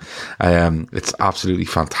again. It's absolutely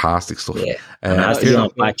fantastic stuff. Yeah. And it has to be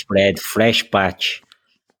on batch bread, fresh batch,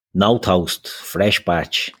 no toast, fresh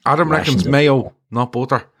batch. Adam reckons mayo, not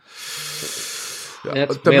butter.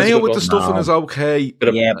 The mayo with the stuffing is okay.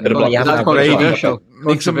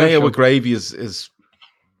 Mixing mayo with gravy is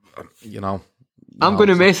you know. I'm going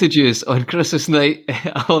to message you on Christmas night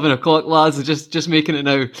at 11 o'clock, lads. Just making it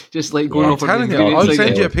now. Just like going over the ingredients. I'll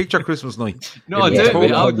send you a picture Christmas night. No, do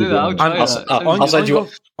it. I'll do that. I'll try that. I'll send you.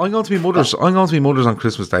 I'm going to be mother's on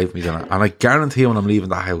Christmas Day for me dinner, and I guarantee when I'm leaving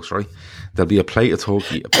that house, right, there'll be a plate of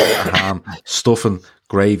turkey, a plate of ham, stuffing,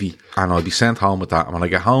 gravy, and I'll be sent home with that. And when I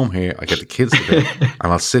get home here, I get the kids to bed,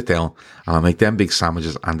 and I'll sit down and I'll make them big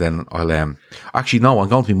sandwiches, and then I'll actually no, I'm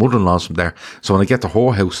going to my mother-in-law's from there. So when I get to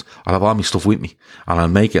her house, I'll have all my stuff with me, and I'll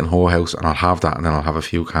make it in her house, and I'll have that, and then I'll have a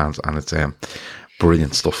few cans, and it's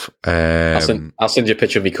brilliant stuff. I'll send you a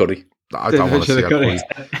picture of me curry. I don't want to see curry.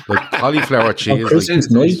 Like cauliflower cheese,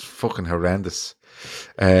 it's fucking horrendous.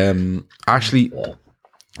 Actually.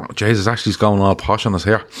 Jesus, Ashley's going all posh on us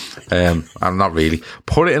here. I'm not really.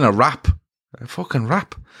 Put it in a wrap. A fucking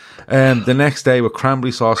wrap. The next day with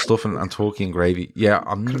cranberry sauce, stuffing, and turkey and gravy. Yeah,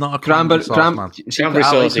 I'm not a cranberry sauce man.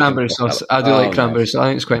 Cranberry sauce. I do like cranberry sauce. I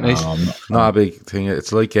think it's quite nice. Not a big thing.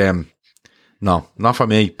 It's like, no, not for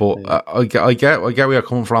me, but I get where you're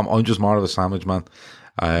coming from. I'm just more of a sandwich man.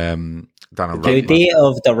 The idea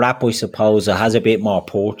of the wrap, I suppose, it has a bit more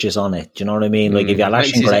porches on it. Do you know what I mean? Like if you're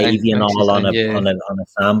lashing gravy and all on a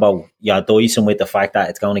sambo, you're dicing with the fact that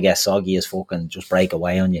it's going to get soggy as fucking just break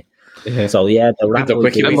away on you. Yeah. So the wrap a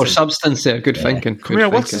bit more substance there. Good thinking. Come here.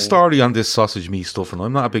 What's the story on this sausage meat stuffing?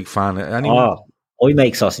 I'm not a big fan. I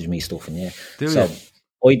make sausage meat stuffing. Yeah.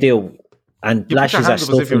 I do, and lashes are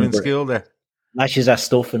stuffing. If you're in skill there. Lashes are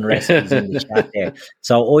stuffing recipes in the chat there.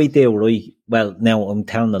 So I do, right? Well, now I'm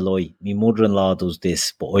telling a lie. My mother-in-law does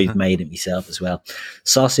this, but I've made it myself as well.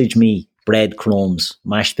 Sausage meat, bread crumbs,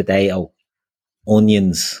 mashed potato,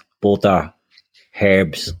 onions, butter,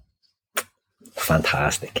 herbs.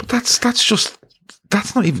 Fantastic. That's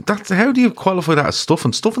not even, how do you qualify that as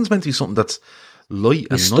stuffing? Stuffing's meant to be something that's light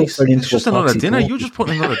and nice. It's just another dinner. You're just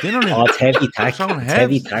putting another dinner in. Oh, it's heavy tack. It's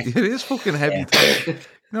heavy tack. It is fucking heavy tack.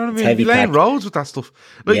 You know what I mean? You're laying roads with that stuff.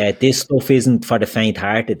 Like, this stuff isn't for the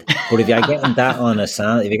faint-hearted. But if you're getting that on if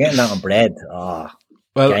you're getting that on bread,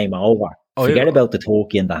 game over. Forget about the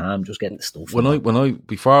turkey and the ham. Just get the stuff.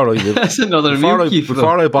 Before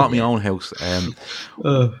I bought my own house,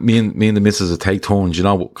 me and the missus would take turns. You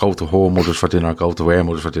know, go to her mother's for dinner, go to her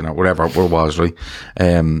mother's for dinner, whatever it was, right?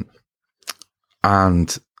 And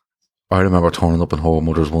I remember turning up in her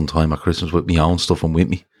mother's one time at Christmas with my own stuff and with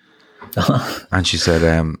me. And she said,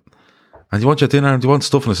 and do you want your dinner and do you want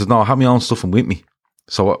stuff? And I said, no, I have my own stuff and with me.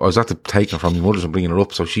 So I was at to taking it from my mother's and bringing it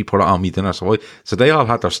up. So she put it on me dinner. So they all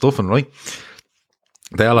had their stuffing, right?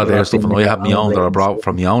 They all had their stuff and I had my own that I brought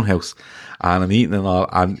from my own house. And I'm eating and all.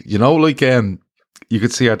 And you know, like, you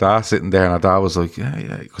could see our dad sitting there, and our dad was like,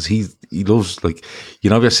 yeah, because he loves, like, you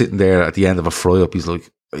know, if you're sitting there at the end of a fry up, he's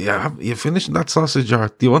like, yeah, you finishing that sausage, or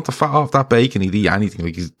do you want the fat off that bacon? He'd eat anything,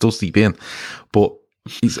 like he's dusty bin. But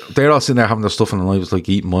they're all sitting there having their stuffing, and I was like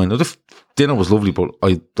eating mine. Now, the dinner was lovely, but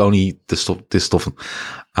I don't eat this stuffing.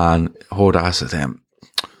 And her dad said,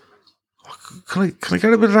 Can I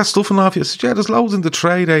get a bit of that stuffing off you? I said, yeah, there's loads in the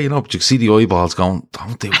tray there, you know, but you can see the eyeballs going,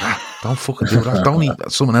 don't do that. Don't fucking do that. Don't eat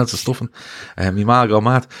someone else's stuffing. My ma go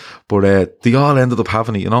mad. But they all ended up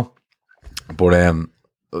having it, you know. But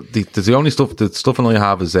the only stuff, the stuffing I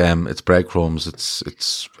have is it's breadcrumbs,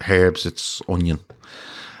 it's herbs, it's onion.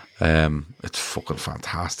 It's fucking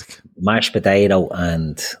fantastic. Mashed potato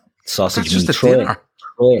and sausage. That's just a dinner.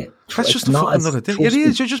 That's just another dinner. It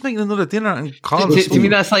is. You're just making another dinner and calling it. Do you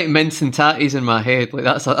mean that's like mince and tatties in my head? Like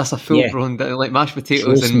that's a full grown dinner, like mashed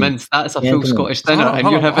potatoes and mince. That's a full Scottish dinner, and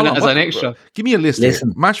you're having it as an extra. Give me a list.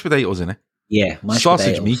 Listen, mashed potatoes in it. Yeah,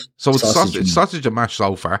 sausage meat. So it's sausage and mashed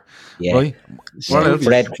so far. Yeah, right.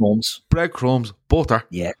 Breadcrumbs, butter.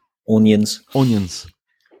 Yeah, onions.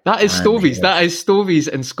 That is Stovies. That is Stovies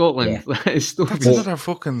in Scotland. Yeah. That is Stovies. That's another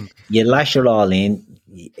fucking. You lash it all in.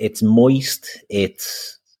 It's moist.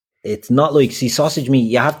 It's not like, see, sausage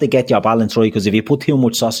meat, you have to get your balance right, because if you put too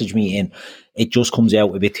much sausage meat in, it just comes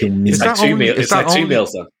out a bit too meaty. It's like two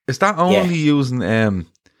meals then. Is that only using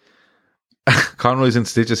Conroy's in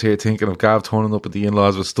stitches here thinking of Gav turning up at the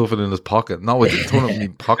in-laws with stuff in his pocket. No, I didn't turn up in my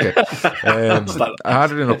pocket. I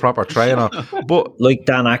had it in a proper tray on. But like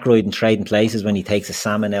Dan Aykroyd in Trading Places when he takes a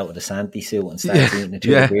salmon out of the Santy suit and starts eating it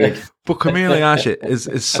through the beard. But come here, I ask you,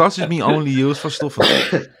 is sausage meat only used for stuffing?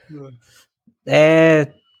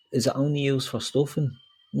 Is it only used for stuffing?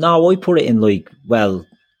 No, I put it in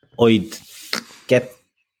I'd get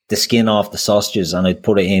the skin off the sausages and I'd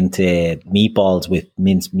put it into meatballs with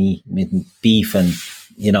minced meat, beef and,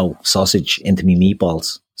 you know, sausage into me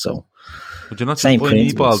meatballs. So, would you not just buy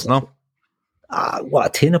meatballs, no? What, a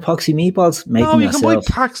tin of epoxy meatballs? Make them yourself. No, you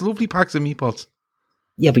can buy lovely packs of meatballs.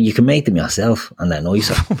 Yeah, but you can make them yourself and they're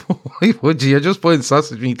nicer. Why would you? You're just buying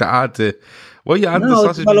sausage meat to add to... Well, you add the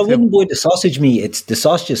sausage meat. Well, I wouldn't buy the sausage meat. It's the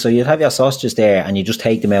sausages. So you'd have your sausages there and you just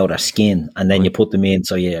take them out of their skin and then you put them in.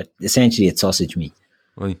 So essentially it's sausage meat.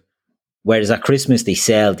 Right. Whereas at Christmas they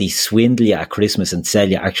swindle you at Christmas and sell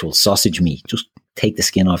you actual sausage meat. Just take the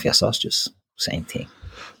skin off your sausages. Same thing.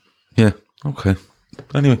 Yeah. Okay.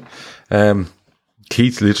 Anyway,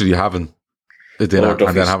 Keith's literally having a dinner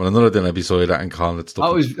and then having another dinner beside that and calling it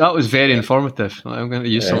stuff. That was very informative. I'm going to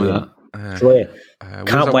use some of that. Try it.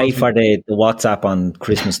 Can't wait for the WhatsApp on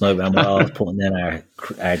Christmas night when we're all putting in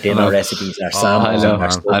our dinner recipes, our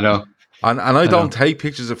sandwiches. I know. And I don't take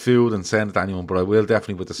pictures of food and send it to anyone, but I will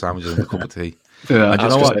definitely with the sandwiches and a cup of tea. Yeah,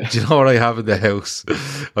 and do you know what I have in the house?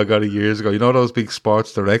 I got it years ago. You know those big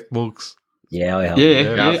Sports Direct mugs? Yeah, I have.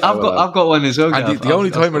 Yeah. I've got one as well. And the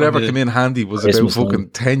only time it ever came in handy was Christmas about fucking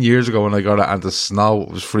 10 years ago when I got it, and the snow, it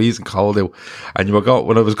was freezing cold out. And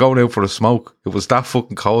when I was going out for a smoke, it was that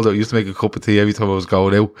fucking cold out. I used to make a cup of tea every time I was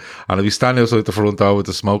going out, and I'd be standing outside the front door with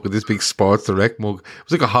the smoke and this big Sports Direct mug. It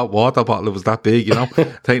was like a hot water bottle. It was that big, you know,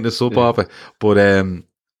 taking the sup off it. But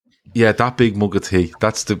that big mug of tea,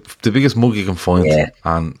 that's the biggest mug you can find,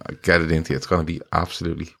 and get it into you. It's going to be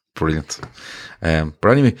absolutely brilliant. But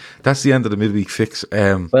anyway, that's the end of the midweek fix.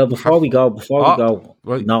 Well, before we go,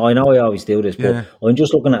 right. No, I know I always do this, but I'm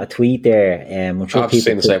just looking at a tweet there. I'm sure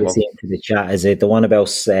people put this into the chat. Is it the one about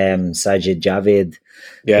Sajid Javid?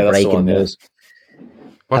 Yeah, that's breaking the one. news.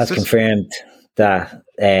 Has confirmed that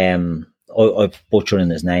I'm butchering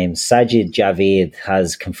his name. Sajid Javid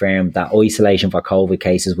has confirmed that isolation for COVID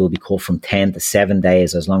cases will be cut from 10 to 7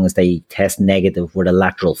 days as long as they test negative with a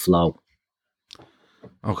lateral flow.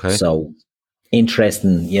 Okay. So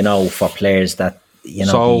interesting, you know, for players that, you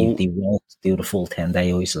know, they won't do the full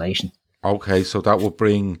 10-day isolation. Okay, so that would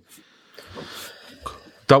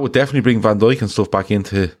definitely bring Van Dijk and stuff back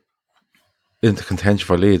into contention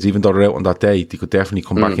for Leeds. Even though they're out on that day, they could definitely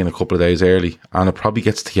come back in a couple of days early, and it probably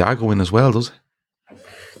gets Thiago in as well, does it?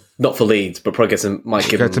 Not for Leeds, but probably gets him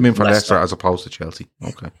in for Leicester as opposed to Chelsea.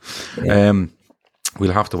 Okay. Yeah.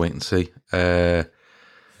 We'll have to wait and see.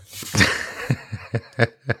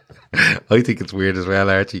 I think it's weird as well,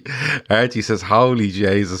 Archie. Archie says, holy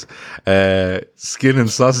Jesus, skin and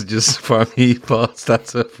sausages for meatballs,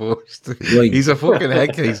 that's a first. Right. He's a fucking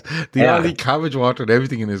head case. They all eat cabbage water and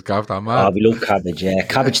everything in his gaff, man. Oh, we love cabbage,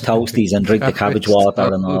 cabbage toasties and drink the cabbage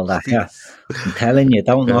water and all that. Yeah. I'm telling you,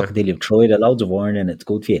 don't knock it till you've tried it. Loads of iron in it, it's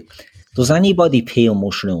good for you. Does anybody peel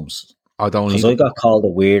mushrooms? I don't eat. Because I got called a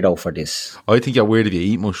weirdo for this. I think you're weird if you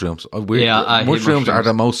eat mushrooms. I mushrooms are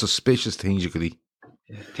the most suspicious things you could eat.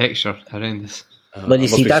 Texture, horrendous. Well, you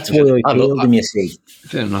see, that's why I peeled them, you see.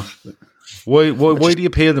 Fair enough. Why do you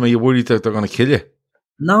peel them? Are you worried that they're going to kill you?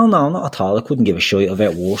 No, not at all. I couldn't give a shit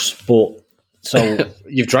about worse. But so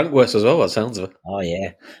you've drank worse as well, by the sounds of it. Oh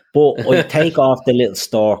yeah. But I take off the little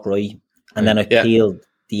stalk, right? And then I peel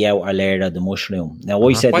the outer layer of the mushroom. Now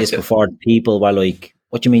I said this before, people were like,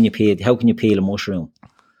 what do you mean you peel? How can you peel a mushroom?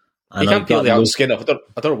 And you can't peel the outer skin off.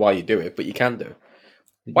 I don't know why you do it, but you can do it.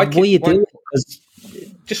 Why you do it? Because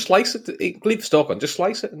just slice it. Leave the stalk on. Just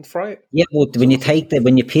slice it and fry it. Yeah, but when you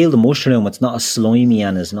peel the mushroom, it's not as slimy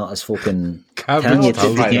and it's not as fucking cabbage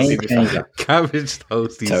toasties. Cabbage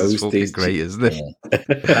toasties is fucking great, isn't it? Yeah.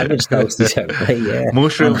 Cabbage toasties are great. Yeah.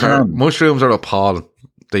 Mushrooms are appalling.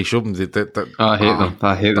 They shouldn't. I hate them.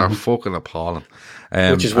 They're fucking appalling.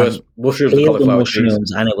 Which is worse. Mushrooms, peel the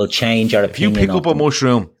mushrooms, and it will change your opinion. If you pick up a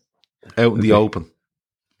mushroom out in the open,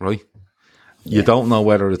 right? You don't know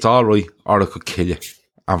whether it's all right or it could kill you.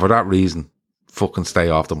 And for that reason, fucking stay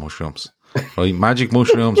off the mushrooms. Right? Magic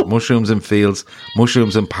mushrooms, mushrooms in fields,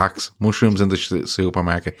 mushrooms in packs, mushrooms in the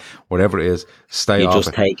supermarket, whatever it is, stay off it. You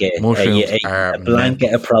just take a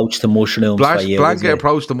blanket approach to mushrooms. Blanket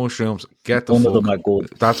approach to mushrooms. Get the None fuck. of them are good.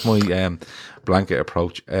 That's my blanket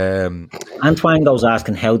approach. Antoine goes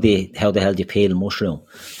asking how the hell do you peel a mushroom?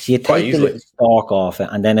 So you take the little stalk off it,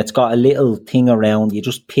 and then it's got a little thing around. You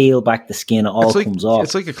just peel back the skin; it all comes off.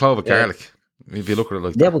 It's like a clove of garlic. If you look at it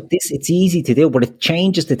like that. Yeah, but it's easy to do, but it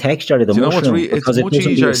changes the texture of the mushroom. It's much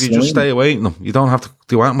easier if you just stay away from them. You don't have to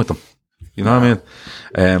do anything with them. You know what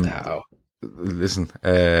I mean? Listen,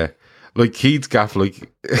 like Keith's gaff,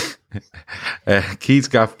 Keith's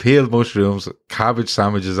gaff, peeled mushrooms, cabbage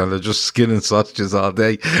sandwiches, and they're just skinning sausages all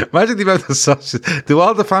day. Imagine the amount of sausages. Do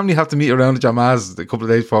all the family have to meet around the Jamaz a couple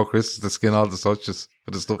of days before Christmas to skin all the sausages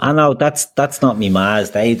for the stuff? I know, that's not me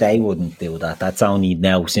Maz. They wouldn't do that. That's only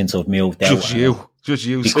now since I've moved out. Just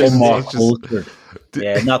you. Become more cultured.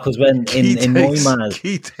 Yeah, no, because when in my Maz,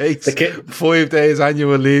 he takes 5 days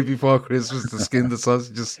annual leave before Christmas to skin the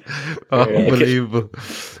sausages. Unbelievable.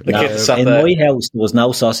 In my house, there was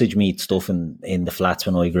no sausage meat stuff in the flats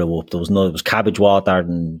when I grew up. It was cabbage water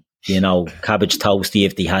and cabbage toasty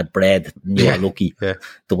if they had bread. You were lucky. Yeah.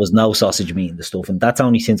 There was no sausage meat in the stuff, and that's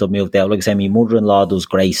only since I've moved out. Like I say, my mother-in-law does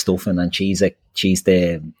great stuffing, and she's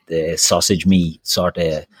the sausage meat sort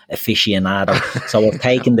of aficionado. So I've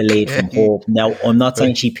taken the lead from her. Now I'm not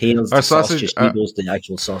saying she peels the sausage; she does the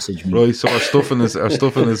actual sausage meat. Right. So our stuffing is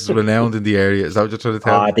renowned in the area. Is that what you're trying to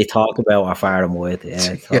tell me? They talk about her far and wide.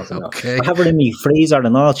 Yeah, okay. I have her in my freezer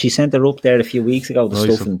and all. She sent her up there a few weeks ago. The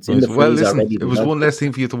stuffing in the freezer. Well, listen, it was one less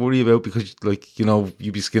thing for you to worry about because,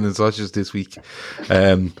 you'd be skinning sausages this week,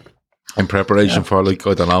 in preparation for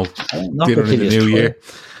dinner in the new year.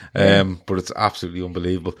 But it's absolutely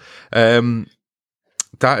unbelievable.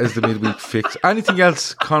 That is the midweek fix. Anything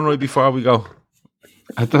else, Conroy, before we go?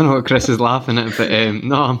 I don't know what Chris is laughing at, but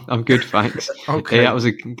no, I'm good, thanks. Okay. That was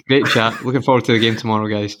a great chat. Looking forward to the game tomorrow,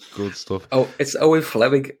 guys. Good stuff. Oh, it's Owen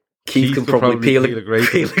Fleming. Keith can probably peel a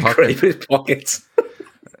grape in his pockets.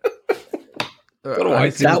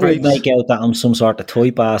 That would make out that I'm some sort of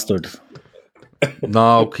toy bastard.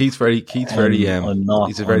 No, Keith's very I'm not.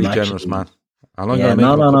 He's a very generous man. And I'm going to make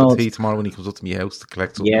him a cup of tea tomorrow when he comes up to my house to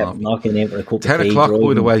collect something off me. Knocking in for a cup of tea. 10 o'clock,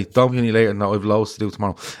 by the way. Don't be any later than that. I've loads to do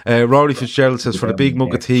tomorrow. Rory Fitzgerald says, for the big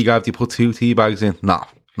mug of tea, Gav, do you put 2 tea bags in? No.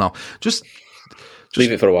 Just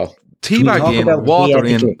leave it for a while. Tea bag in, water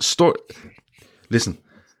in, store. Listen,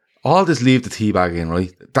 all this leave the tea bag in,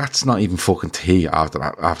 right? That's not even fucking tea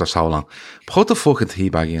after so long. Put the fucking tea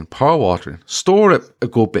bag in, pour water in, store it a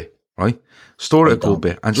good bit, right? Store it a good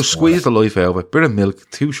bit and just squeeze the life out of it. Bit of milk,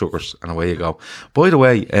 2 sugars, and away you go. By the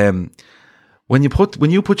way, when you put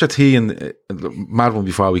your tea in, mad one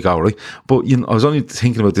before we go, right? But I was only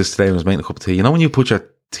thinking about this today when I was making a cup of tea. When you put your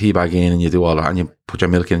tea bag in and you do all that, and you put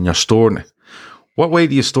your milk in and you're storing it, what way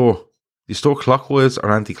do you store? Do you store clockwise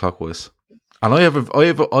or anti-clockwise? And I have a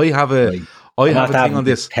thing on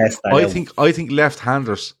this. I think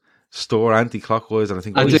left-handers store anti-clockwise, and I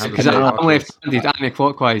think because I'm left-handed,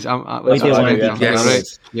 anti-clockwise. You're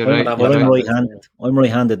right. I'm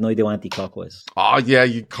right-handed, and I do anti-clockwise. Oh yeah,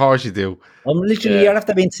 of course you do. I'm literally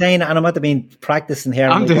after been saying it, and I'm after been practicing here.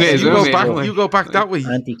 I'm doing it as well. You go back that way.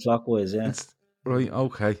 Anti-clockwise, yeah. Right.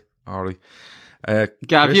 Okay. All right.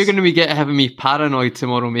 Gav, you're going to be having me paranoid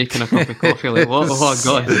tomorrow making a cup of coffee. Like, what? Oh,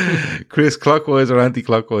 God. Chris, clockwise or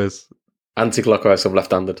anti-clockwise? Anti-clockwise, I'm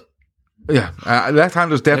left-handed. Yeah,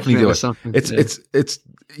 left-handers definitely do it. It's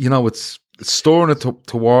storing it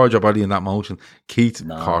towards your body in that motion. Keith,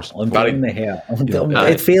 No, course. I'm doing it here.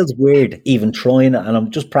 It feels weird even trying it, and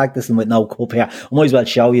I'm just practicing with no cup here. I might as well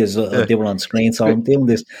show you as I do it on screen. So I'm doing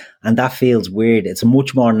this, and that feels weird. It's a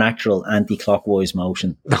much more natural anti-clockwise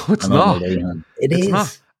motion. No, it's not. It is.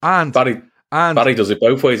 Not. And Barry does it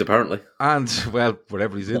both ways, apparently. And, well,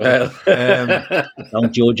 whatever he's in.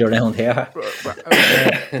 Don't judge around here.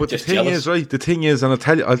 But the thing is, right,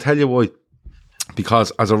 and I'll tell you why.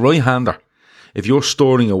 Because as a right-hander, if you're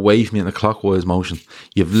storing away from you in a clockwise motion,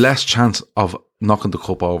 you have less chance of knocking the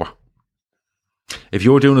cup over. If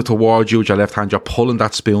you're doing it towards you with your left hand, you're pulling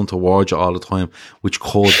that spoon towards you all the time, which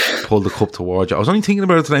could pull the cup towards you. I was only thinking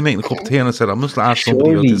about it today, making a cup of tea, and I said, I must ask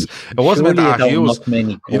somebody about this. It wasn't meant to ask you.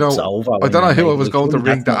 I don't know who I was going to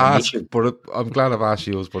ring to ask, but I'm glad I've asked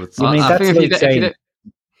you. But it's, I mean, that's like saying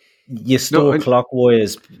you store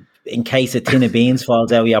clockwise in case a tin of beans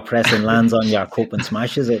falls out of your press and lands on your cup and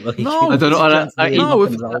smashes it. Like, no, I don't know.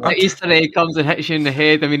 An Easter egg comes and hits you in the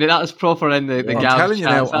head. I mean, that's proper in the I'm telling you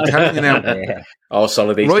now. Yeah. Oh,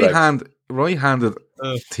 solid Easter egg. Right-handed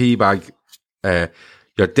teabag,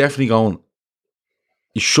 you're definitely going,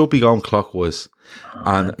 you should be going clockwise.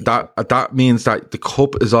 And that means that the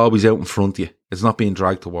cup is always out in front of you. It's not being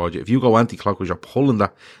dragged towards you. If you go anti-clockwise, you're pulling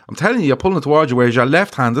that. I'm telling you, you're pulling it towards you. Whereas you're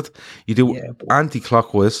left-handed, you do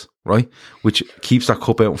anti-clockwise, right? Which keeps that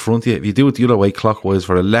cup out in front of you. If you do it the other way, clockwise,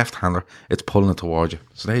 for a left-hander, it's pulling it towards you.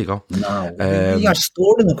 So there you go. No, you're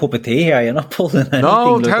storing a cup of tea here. You're not pulling anything.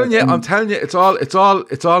 No, I'm telling you, it's all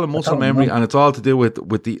a muscle memory, and it's all to do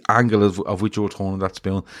with the angle of which you're turning that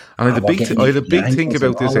spoon. And I had a big think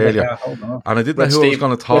about this earlier, and I didn't know who I was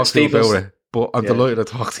going to talk to about it. But I'm delighted to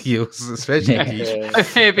talk to you, especially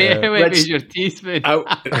Keith. Maybe your teaspoon. No,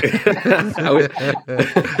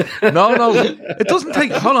 it doesn't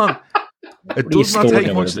take. Hold on, it does not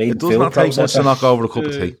take much. It does not take much to knock over a cup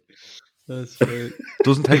of tea. That's right.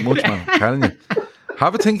 Doesn't take much, man. I'm telling you.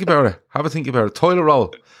 Have a think about it. Toilet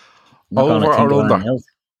roll, over or under?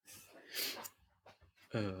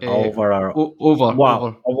 Over or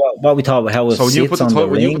over. What we talk about? How it so when you sits put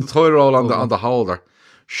on you put the toilet roll on the holder.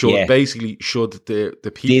 Should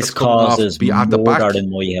the piece this causes be at the back in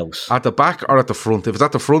my house? At the back or at the front? If it's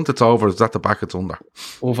at the front, it's over. If it's at the back, it's under.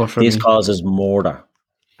 Over for this me. Causes murder.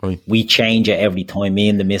 Right. We change it every time. Me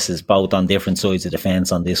and the missus both on different sides of the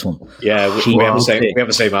fence on this one. Yeah, we have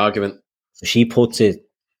the same argument. So she puts it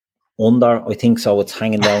under, I think, so it's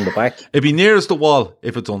hanging down the back. It'd be nearest the wall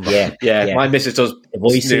if it's under. Yeah. My missus does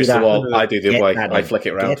nearest the wall. I do the other way. I flick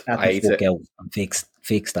it around. I hate it. Out and fix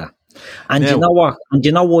that. And you know what? And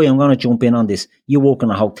you know why I'm going to jump in on this? You work in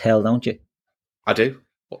a hotel, don't you? I do.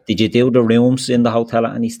 Did you do the rooms in the hotel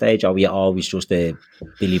at any stage, or were you always just a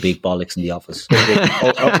Billy Big Bollocks in the office?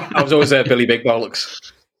 I was always a Billy Big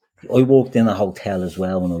Bollocks. I worked in a hotel as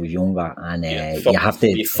well when I was younger, and you have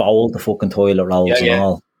to fold the fucking toilet rolls and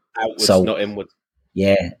all. Outwards, not inward.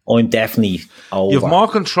 Yeah, I'm definitely over. You have more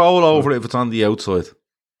control over it if it's on the outside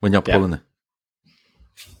when you're pulling it.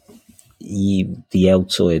 The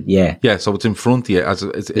outside, yeah. Yeah, so it's in front of you, as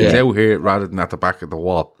it's out here rather than at the back of the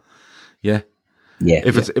wall. Yeah. Yeah.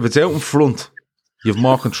 If it's out in front, you have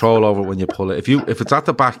more control over it when you pull it. If it's at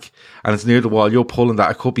the back and it's near the wall, you're pulling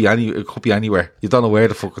that. It could be anywhere. You don't know where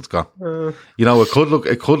the fuck it's gone. You know, it could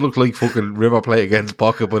look like fucking River Plate against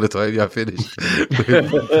Boca by the time you're finished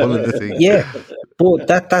pulling the thing. Yeah, but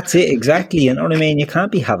that's it exactly. You know what I mean? You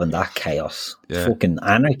can't be having that chaos, fucking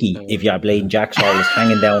anarchy. If your blade jack saw is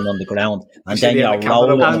hanging down on the ground and then you're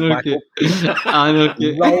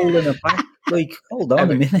rolling it back. Like, hold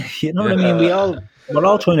on a minute. You know what I mean? We're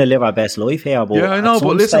all trying to live our best life here. But I know.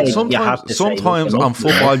 But listen, sometimes on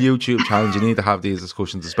Football YouTube Challenge, you need to have these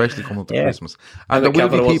discussions, especially coming up to Christmas. And there will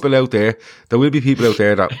be people out there. There will be people out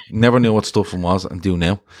there that never knew what stuffing was and do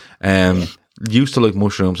now. Used to like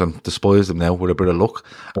mushrooms and despise them now with a bit of luck.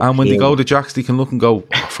 And when they go to Jack's, they can look and go,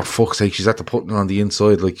 oh, for fuck's sake, she's at the putting it on the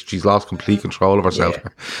inside, like she's lost complete control of herself.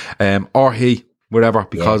 Or he. Wherever,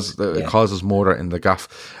 because it causes murder in the gaff.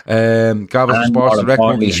 Gavin Sports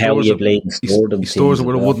reckons he stores it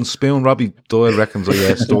with a wooden spoon. Robbie Doyle reckons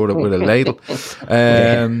I stored it with a ladle.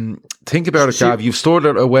 Think about it, Gav. You've stored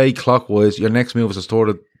it away clockwise. Your next move is to store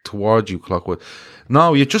it towards you clockwise.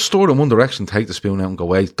 No, you just store it in one direction, take the spoon out and go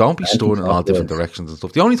away. Don't be storing it in all different directions and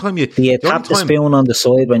stuff. The only time do you tap the spoon on the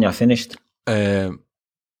side when you're finished? Or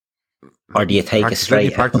do you take it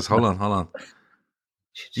straight? Practice. Hold on.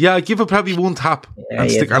 Yeah, give it probably one tap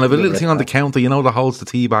and stick. And I have a little thing on the counter, you know, that holds the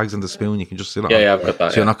tea bags and the spoon. You can just sit on. Yeah, I've got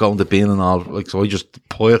that. So you're not going to the bin and all. Like, so I just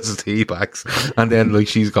piles the tea bags, and then like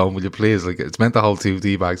she's going, "Will you please?" Like, it's meant to hold 2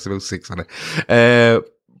 tea bags, about 6 on it.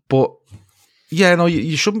 But Yeah, no,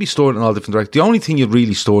 you shouldn't be storing in all different directions. The only thing you'd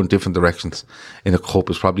really store in different directions in a cup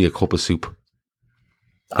is probably a cup of soup.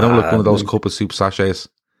 You know, like one of those cup of soup sachets.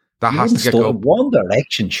 That has to get go. One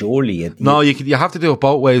direction, surely. No, you have to do it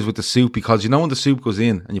both ways with the soup, because you know when the soup goes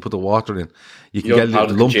in and you put the water in, you can get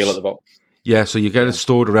little lumps. At the bottom. Yeah, so you get it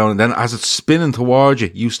stored around, and then as it's spinning towards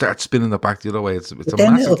you, you start spinning it back the other way. It's a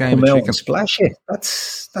massive game of chicken. Splash it.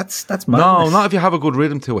 That's madness. No, not if you have a good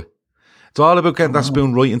rhythm to it. It's all about getting that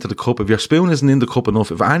spoon right into the cup. If your spoon isn't in the cup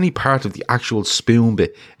enough, if any part of the actual spoon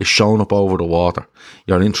bit is showing up over the water,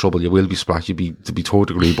 you're in trouble. You will be splashed. You'll be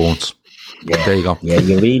 3rd-degree burns. Yeah, there you go. Yeah,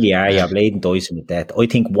 you really are. You're bleeding dicing with that. I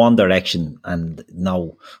think One Direction and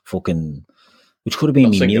now fucking, which could have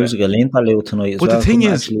been my musical interlude tonight as but well. The thing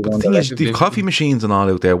is, the coffee machines and all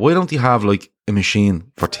out there, why don't you have like a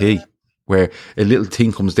machine for tea where a little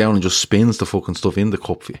thing comes down and just spins the fucking stuff in the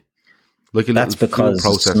cup for you? Like that's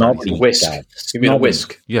because snobby. Whisk. You mean a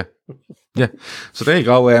whisk? Yeah. So there you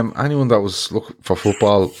go. Anyone that was looking for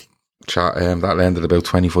football chat, that ended about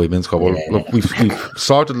 25 minutes ago. Well, look, we've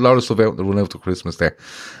sorted a lot of stuff out in the run out to Christmas there.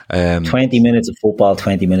 20 minutes of football,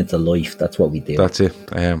 20 minutes of life. That's what we do. That's it.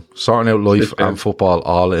 Sorting out life and football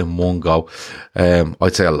all in one go.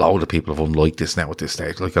 I'd say a lot of people have unliked this now at this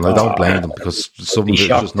stage. Like, and I don't blame them, because some of it is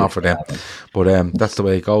just not for them. But that's the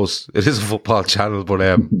way it goes. It is a football channel, but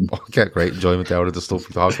I get great enjoyment out of the stuff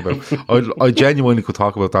we talk about. I genuinely could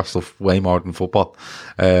talk about that stuff way more than football,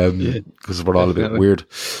 because we're all a bit weird.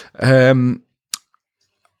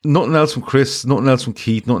 Nothing else from Chris, nothing else from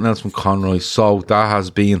Keith, nothing else from Conroy. So that has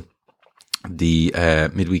been the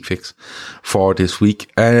midweek fix for this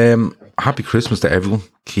week. Happy Christmas to everyone.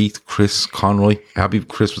 Keith, Chris, Conroy. Happy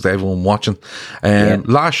Christmas to everyone watching.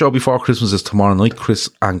 Last show before Christmas is tomorrow night. Chris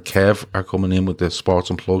and Kev are coming in with the Sports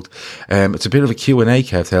Unplugged. It's a bit of a Q&A,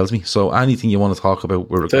 Kev tells me. So anything you want to talk about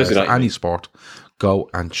with regards to any sport, go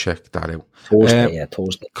and check that out. Thursday.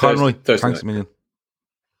 Conroy, thanks a million.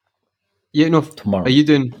 Yeah, no. Tomorrow. Are you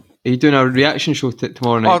doing a reaction show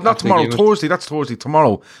tomorrow night? Oh, not tomorrow. Thursday. That's Thursday.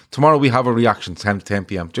 Tomorrow we have a reaction 10 to 10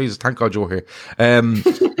 p.m. Jesus, thank God you're here.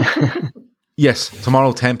 Yes,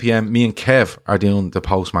 tomorrow 10 p.m. Me and Kev are doing the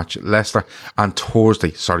post match at Leicester, and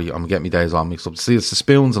Thursday. Sorry, I'm getting my days all mixed up. See, it's the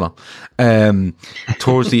spoons and all.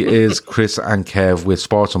 Thursday is Chris and Kev with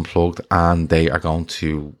Sports Unplugged, and they are going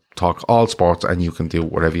to talk all sports, and you can do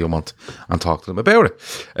whatever you want and talk to them about it.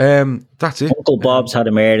 That's it. Uncle Bob's had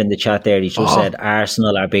a mare in the chat there. He just said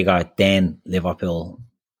Arsenal are bigger than Liverpool.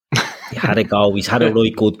 He had a go. He's had a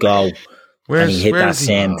right good go. And he hit that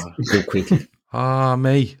send too quickly.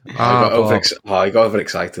 Me. I got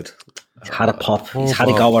overexcited. He's had a pop. He's had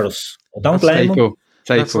a go at us. Don't blame him.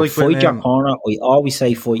 That's like fight your corner. I always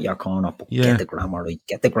say fight your corner, but get the grammar right.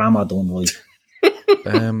 Get the grammar done right.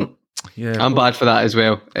 Yeah, I'm bad for that as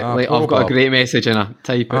well. I've got a great message and I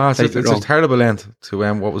type it. It's a terrible end to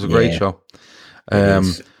what was a great show.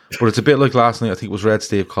 But it's a bit like last night. I think it was Red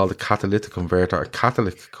Steve called a catalytic converter,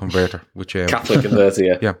 which Catholic converter,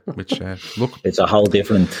 yeah. Which look, it's a whole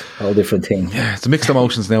different thing. Yeah, it's mixed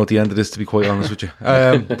emotions now at the end of this. To be quite honest with you,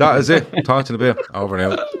 that is it. Talk to you in a bit. Over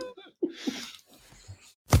and out.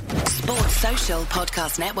 Sports Social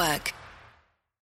Podcast Network.